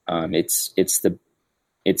day. It's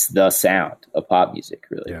the sound of pop music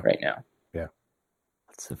really right now.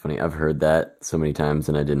 It's so funny. I've heard that so many times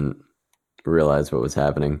and I didn't realize what was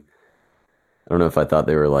happening. I don't know if I thought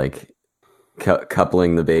they were like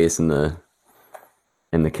coupling the bass and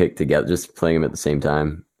the kick together, just playing them at the same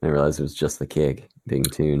time. I realized it was just the kick being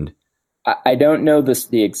tuned. I don't know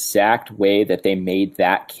the exact way that they made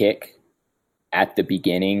that kick at the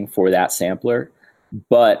beginning for that sampler,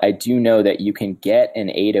 but I do know that you can get an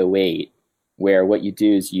 808 where what you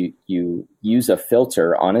do is you use a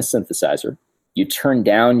filter on a synthesizer, you turn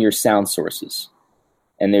down your sound sources,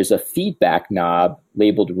 and there's a feedback knob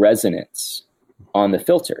labeled resonance on the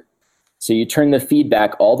filter. So you turn the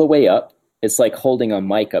feedback all the way up. It's like holding a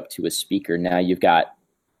mic up to a speaker. Now you've got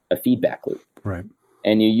a feedback loop. Right.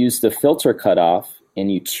 And you use the filter cutoff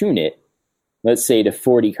and you tune it, let's say to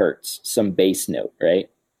 40 hertz, some bass note, right?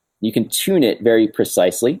 You can tune it very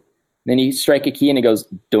precisely. Then you strike a key and it goes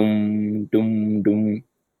dum, dum, dum.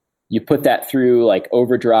 You put that through like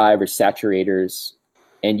overdrive or saturators,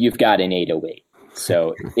 and you've got an 808.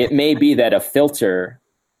 So it may be that a filter,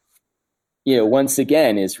 once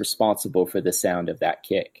again, is responsible for the sound of that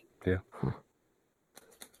kick. Yeah.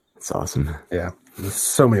 That's awesome. Yeah. There's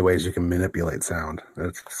so many ways you can manipulate sound.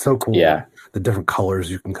 It's so cool. Yeah. The different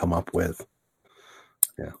colors you can come up with.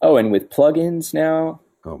 Yeah. Oh, and with plugins now.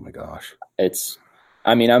 Oh my gosh.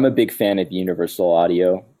 I'm a big fan of Universal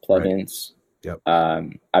Audio plugins. Right.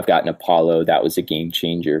 Yep. I've got an Apollo. That was a game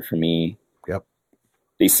changer for me. Yep.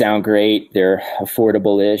 They sound great. They're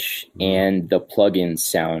affordable-ish, and the plugins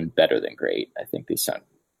sound better than great. I think they sound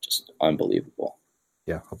just unbelievable.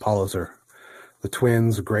 Yeah. Apollos are the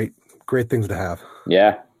twins. Great things to have.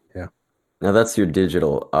 Yeah. Yeah. Now that's your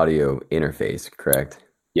digital audio interface, correct?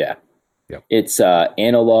 Yeah. Yep. It's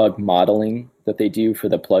analog modeling that they do for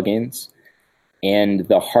the plugins. And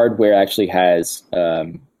the hardware actually has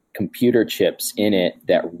computer chips in it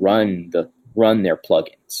that run their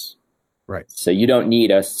plugins. Right. So you don't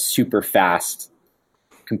need a super fast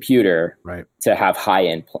computer to have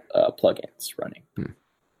high-end plugins running.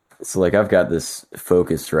 So like I've got this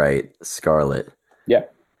Focusrite Scarlett. Yeah.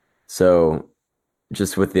 So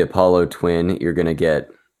just with the Apollo Twin, you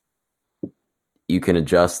can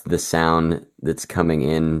adjust the sound that's coming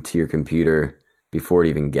into your computer before it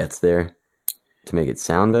even gets there to make it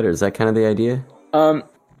sound better. Is that kind of the idea?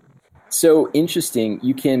 So interesting.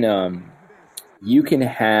 You can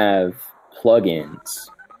have plugins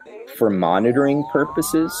for monitoring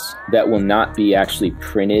purposes that will not be actually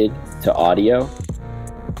printed to audio.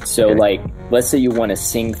 So like, let's say you want to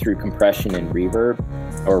sing through compression and reverb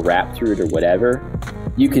or rap through it or whatever.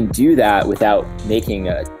 You can do that without making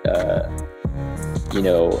an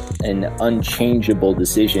unchangeable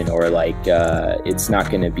decision, or like it's not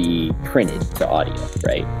going to be printed to audio,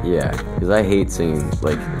 right? Yeah, because I hate singing.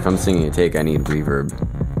 Like if I'm singing a take, I need reverb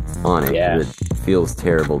on it. Yeah. It feels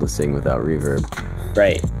terrible to sing without reverb.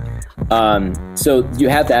 Right. So you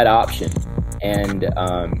have that option, and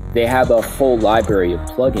they have a whole library of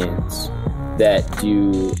plugins that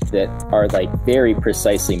are like very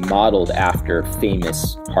precisely modeled after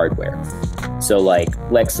famous hardware. So like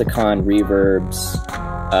Lexicon reverbs,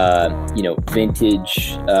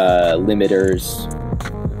 vintage limiters,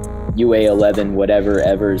 UA11, whatever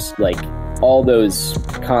evers, like all those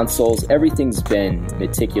consoles, everything's been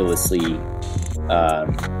meticulously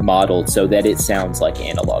modeled so that it sounds like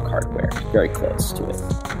analog hardware, very close to it,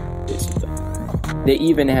 basically. They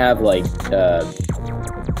even have like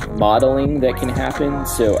modeling that can happen.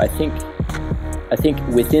 So I think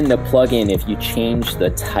within the plugin, if you change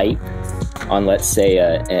the type on, let's say,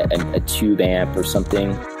 a tube amp or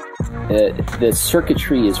something, the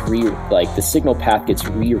circuitry is the signal path gets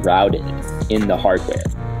rerouted in the hardware.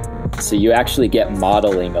 So you actually get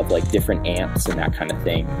modeling of like different amps and that kind of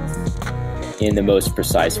thing in the most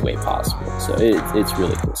precise way possible. So it's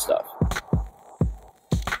really cool stuff.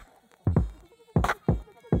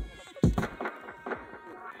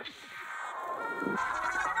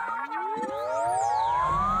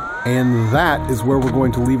 And that is where we're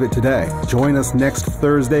going to leave it today. Join us next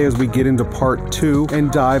Thursday as we get into part 2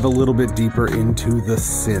 and dive a little bit deeper into the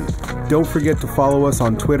synth. Don't forget to follow us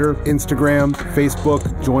on Twitter, Instagram,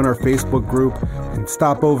 Facebook, join our Facebook group, and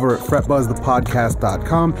stop over at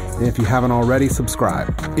fretbuzzthepodcast.com. And if you haven't already,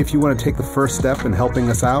 subscribe. If you want to take the first step in helping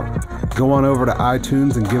us out, go on over to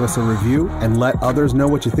iTunes and give us a review and let others know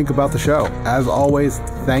what you think about the show. As always,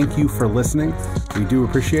 thank you for listening. We do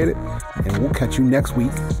appreciate it. And we'll catch you next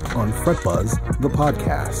week on Fret Buzz, the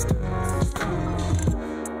podcast.